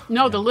people.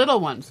 No, the little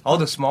ones. Oh,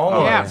 the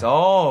small Yeah. ones.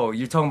 Oh,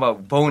 you're talking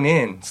about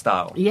bone-in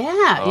style.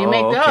 Yeah, you Oh,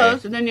 make okay.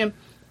 those, and then you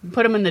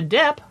put them in the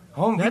dip.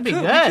 Oh, That'd be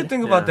We good. could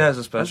think about that as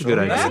a special. That's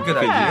a good That's a idea. good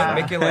idea. Yeah.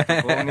 Make it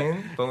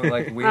like bone-in,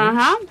 like wings.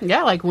 Uh-huh.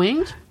 Yeah, like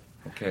wings.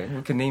 Okay,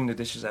 we can name the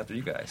dishes after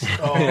you guys.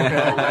 Oh,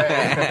 no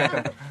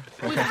way.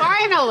 We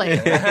finally.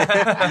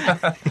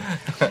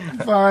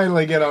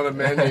 Finally get on a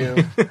menu.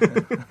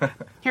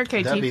 Here, That'd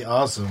Katie. be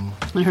awesome.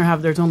 Let her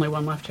have. There's only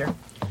one left here.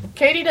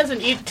 Katie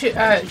doesn't eat.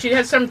 She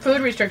has some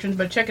food restrictions,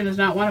 but chicken is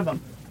not one of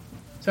them.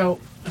 So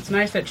it's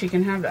nice that she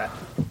can have that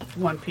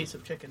one piece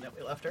of chicken that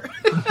we left her.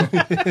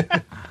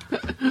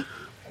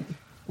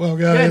 Well,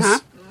 Good,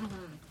 guys,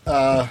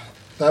 huh?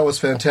 that was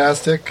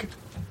fantastic.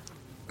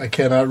 I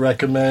cannot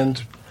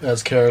recommend,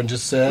 as Karen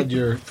just said,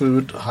 your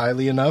food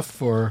highly enough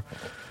for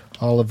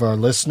all of our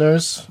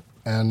listeners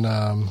and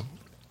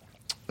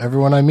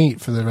everyone I meet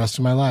for the rest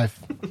of my life.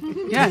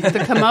 Yeah, the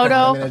I'm gonna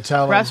Komodo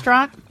tell 'em.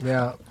 restaurant,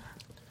 Yeah.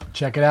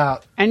 Check it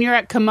out. and you're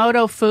at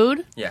Komodo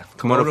Food Yeah,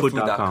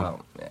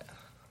 KomodoFood.com. Yeah.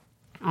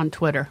 on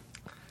Twitter.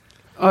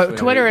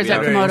 Twitter is at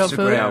Twitter, Komodo Instagram.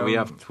 Food. Yeah, we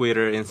have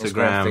Twitter,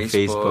 Instagram,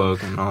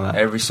 Facebook, and all that.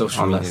 Every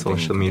social all media. that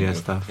social thing. media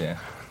stuff. Yeah.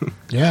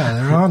 Yeah,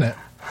 they're on it.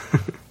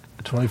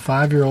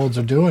 25-year-olds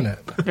are doing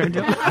it. They're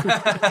doing-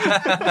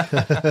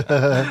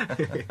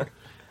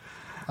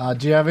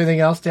 Do you have anything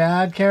else to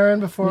add, Karen?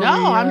 Before No,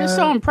 we, I'm just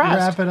so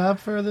impressed. Wrap it up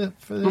for this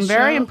I'm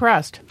very show?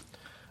 impressed.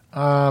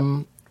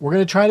 We're going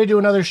to try to do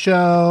another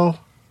show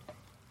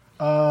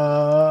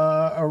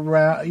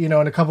around, in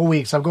a couple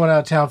weeks. I'm going out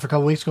of town for a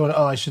couple weeks.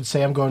 I should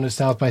say I'm going to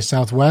South by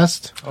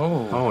Southwest,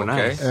 Oh, Oh,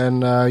 nice. okay.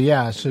 and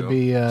it should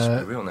be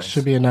real nice.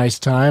 should be a nice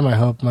time. I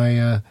hope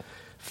my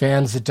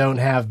fans that don't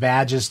have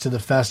badges to the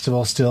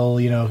festival still,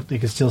 they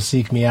can still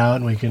seek me out,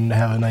 and we can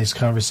have a nice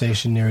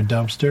conversation near a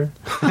dumpster.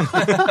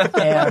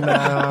 And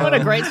What a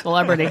great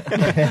celebrity.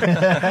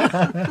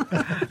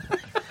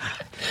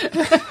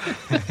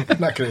 I'm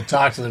not going to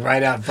talk to them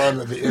right out in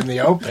front of in the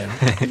open.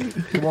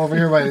 Come over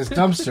here by this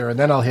dumpster, and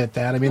then I'll hit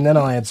that. Then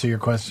I'll answer your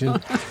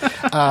question.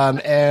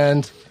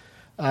 And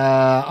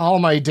all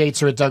my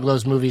dates are at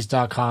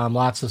DougLowsMovies.com.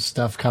 Lots of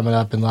stuff coming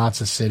up in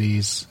lots of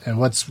cities. And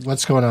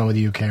what's going on with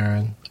you,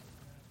 Karen?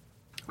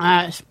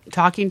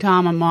 Talking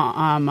Tom,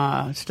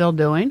 I'm still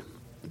doing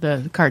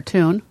the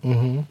cartoon.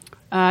 Mm-hmm.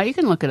 You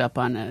can look it up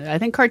on I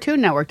think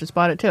Cartoon Network just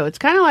bought it too. It's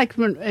kind of like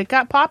when it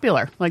got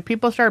popular. Like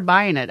people started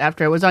buying it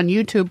after it was on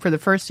YouTube for the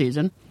first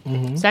season.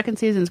 Mm-hmm. Second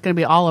season is going to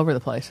be all over the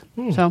place.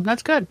 So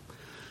that's good.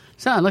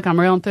 So look, I'm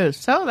real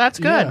enthused. So that's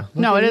good. Yeah,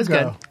 No, look it at is you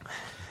good. go.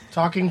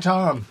 Talking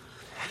Tom.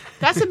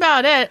 That's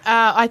about it.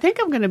 I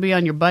think I'm going to be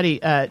on your buddy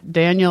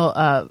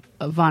Daniel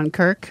Von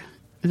Kirk.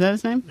 Is that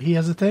his name? He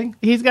has a thing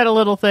He's got a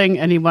little thing,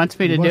 and he wants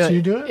me to wants do you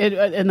it, to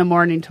do it? in the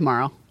morning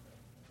tomorrow.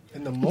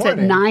 in the It's morning. at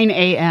 9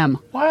 a.m.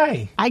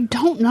 Why? I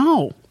don't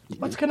know.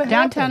 What's going to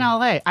happen? Downtown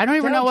LA. I don't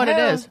even know what it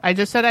Downtown? is. I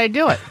just said I'd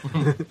do it.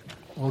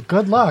 Well,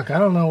 good luck. I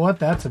don't know what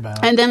that's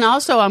about. And then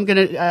also, I'm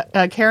going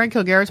to. Karen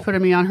Kilgari's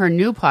putting me on her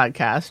new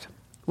podcast,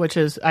 which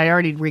is I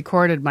already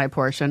recorded my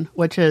portion,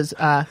 which is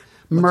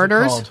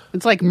Murders. called?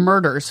 It's like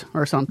Murders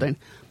or something.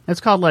 It's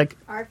called like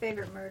Our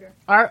favorite murder.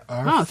 our.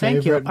 Our Thank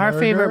you. Favorite Our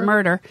favorite Murder?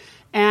 murder.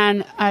 And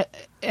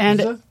Is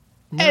it?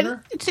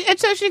 Murder? And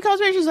so she calls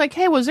me and she's like,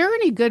 "Hey, was there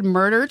any good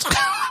murders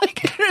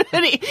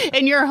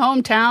in your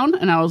hometown?"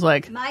 And I was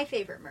like, My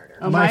favorite murder.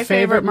 Oh, My my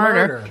favorite favorite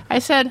murder. murder. I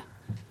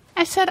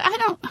said,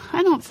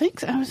 I don't think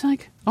so. I was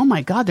like, oh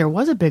my God, there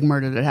was a big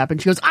murder that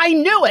happened. She goes, I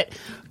knew it.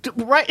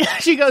 Right?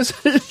 She goes,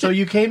 So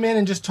you came in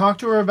and just talked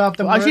to her about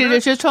the well, murder?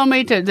 she just told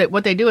me that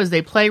what they do is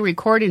they play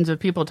recordings of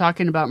people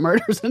talking about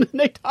murders and then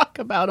they talk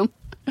about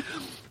them.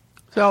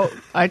 So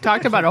I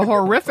talked about a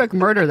horrific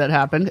murder that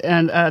happened,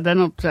 and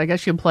then I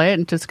guess she'll play it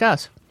and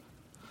discuss.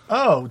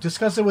 Oh,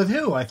 discuss it with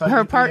who? I thought Her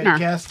you had partner.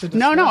 guests to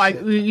No, discuss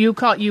it.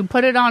 you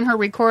put it on her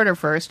recorder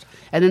first,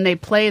 and then they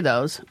play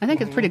those. I think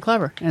it's pretty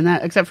clever, and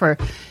that except for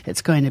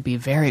it's going to be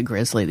very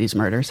grisly. These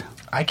murders.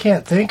 I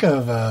can't think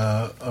of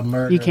a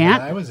murder You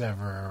can't? that I was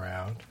ever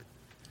around.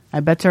 I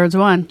bet there's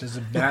one. Does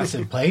a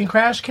massive plane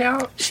crash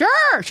count?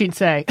 Sure, she'd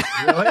say.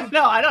 Really?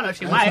 No, I don't know.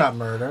 She That's might. not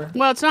murder.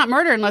 Well, it's not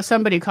murder unless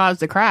somebody caused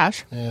the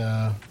crash.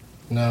 Yeah.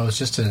 No, it's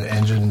just an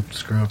engine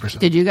screw up or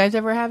something. Did you guys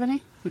ever have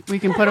any? We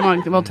can put them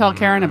on. We'll tell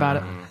Karen about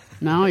it.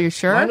 No, you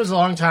sure? Mine was a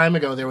long time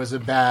ago. There was a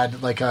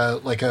bad, like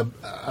a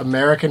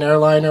American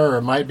airliner, or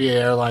it might be an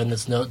airline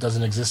that's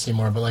doesn't exist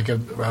anymore, but like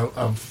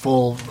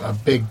a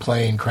big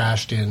plane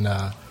crashed in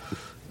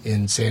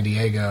San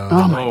Diego.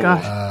 Oh my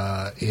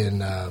gosh!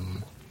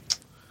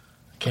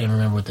 Can't even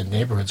remember what the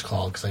neighborhood's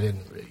called because I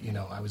didn't,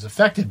 I was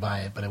affected by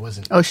it, but it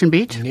wasn't Ocean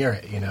Beach. near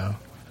it.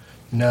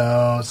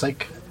 No, it's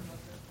like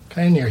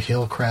kind of near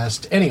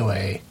Hillcrest.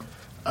 Anyway,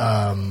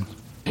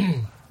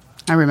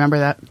 I remember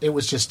that. It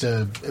was just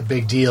a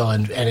big deal,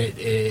 and it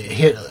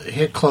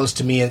hit close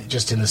to me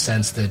just in the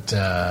sense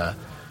that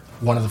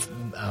one of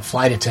the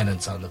flight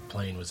attendants on the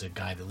plane was a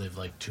guy that lived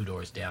like 2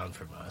 doors down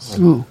from us,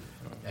 Ooh.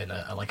 and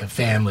like a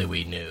family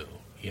we knew.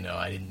 You know,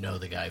 I didn't know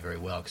the guy very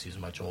well because he was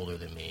much older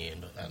than me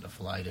and a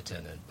flight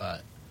attendant,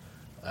 but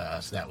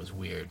so that was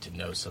weird to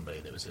know somebody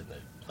that was in the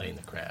plane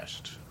that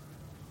crashed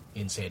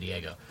in San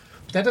Diego.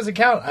 But that doesn't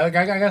count. I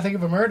got to think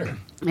of a murder.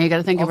 You got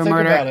to think I'll of a think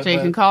murder, about it, so you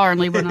but- can call her and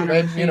leave one on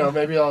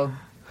her.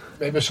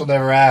 Maybe she'll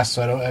never ask,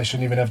 so I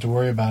shouldn't even have to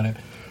worry about it.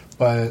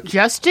 But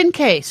Just in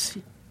case,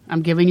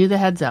 I'm giving you the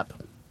heads up.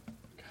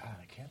 God,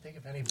 I can't think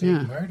of any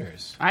big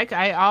murders. I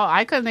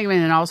couldn't think of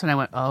anything, and all of a sudden I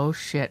went, oh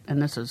shit!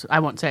 And this is, I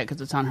won't say it because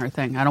it's on her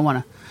thing. I don't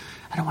want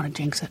to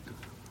jinx it.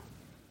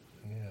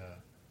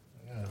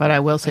 But I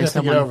will say I gotta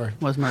think it someone over.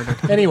 was murdered.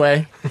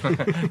 Anyway,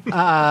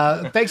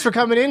 thanks for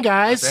coming in,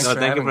 guys. Thanks No, for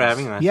thank you having for us.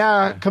 having us.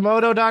 Yeah,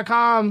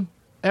 Komodo.com.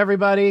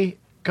 Everybody,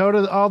 go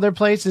to all their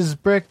places,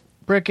 brick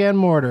and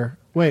mortar.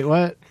 Wait,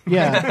 what?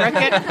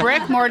 Yeah.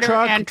 brick, mortar,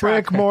 and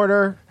truck. brick,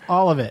 mortar,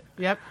 all of it.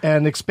 Yep.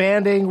 And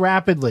expanding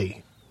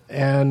rapidly.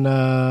 And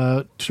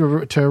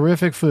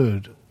terrific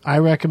food. I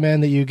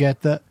recommend that you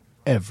get the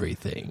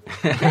everything.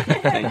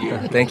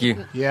 Thank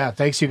you. Yeah,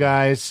 thanks you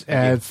guys.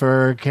 And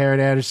for Karen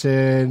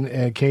Anderson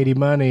and Katie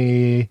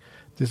Money,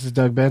 this is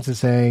Doug Benson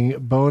saying,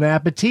 bon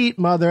appetit,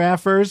 mother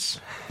effers.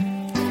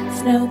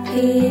 Snow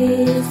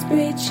peas,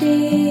 brie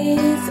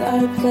cheese,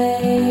 our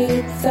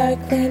plates are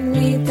clean.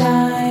 We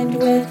dined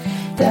with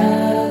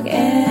Doug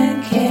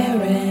and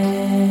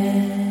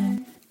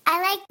Karen.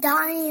 I like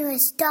Donnie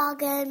with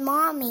Dog and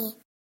Mommy.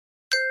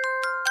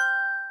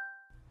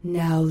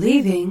 Now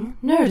leaving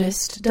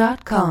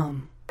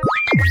Nerdist.com.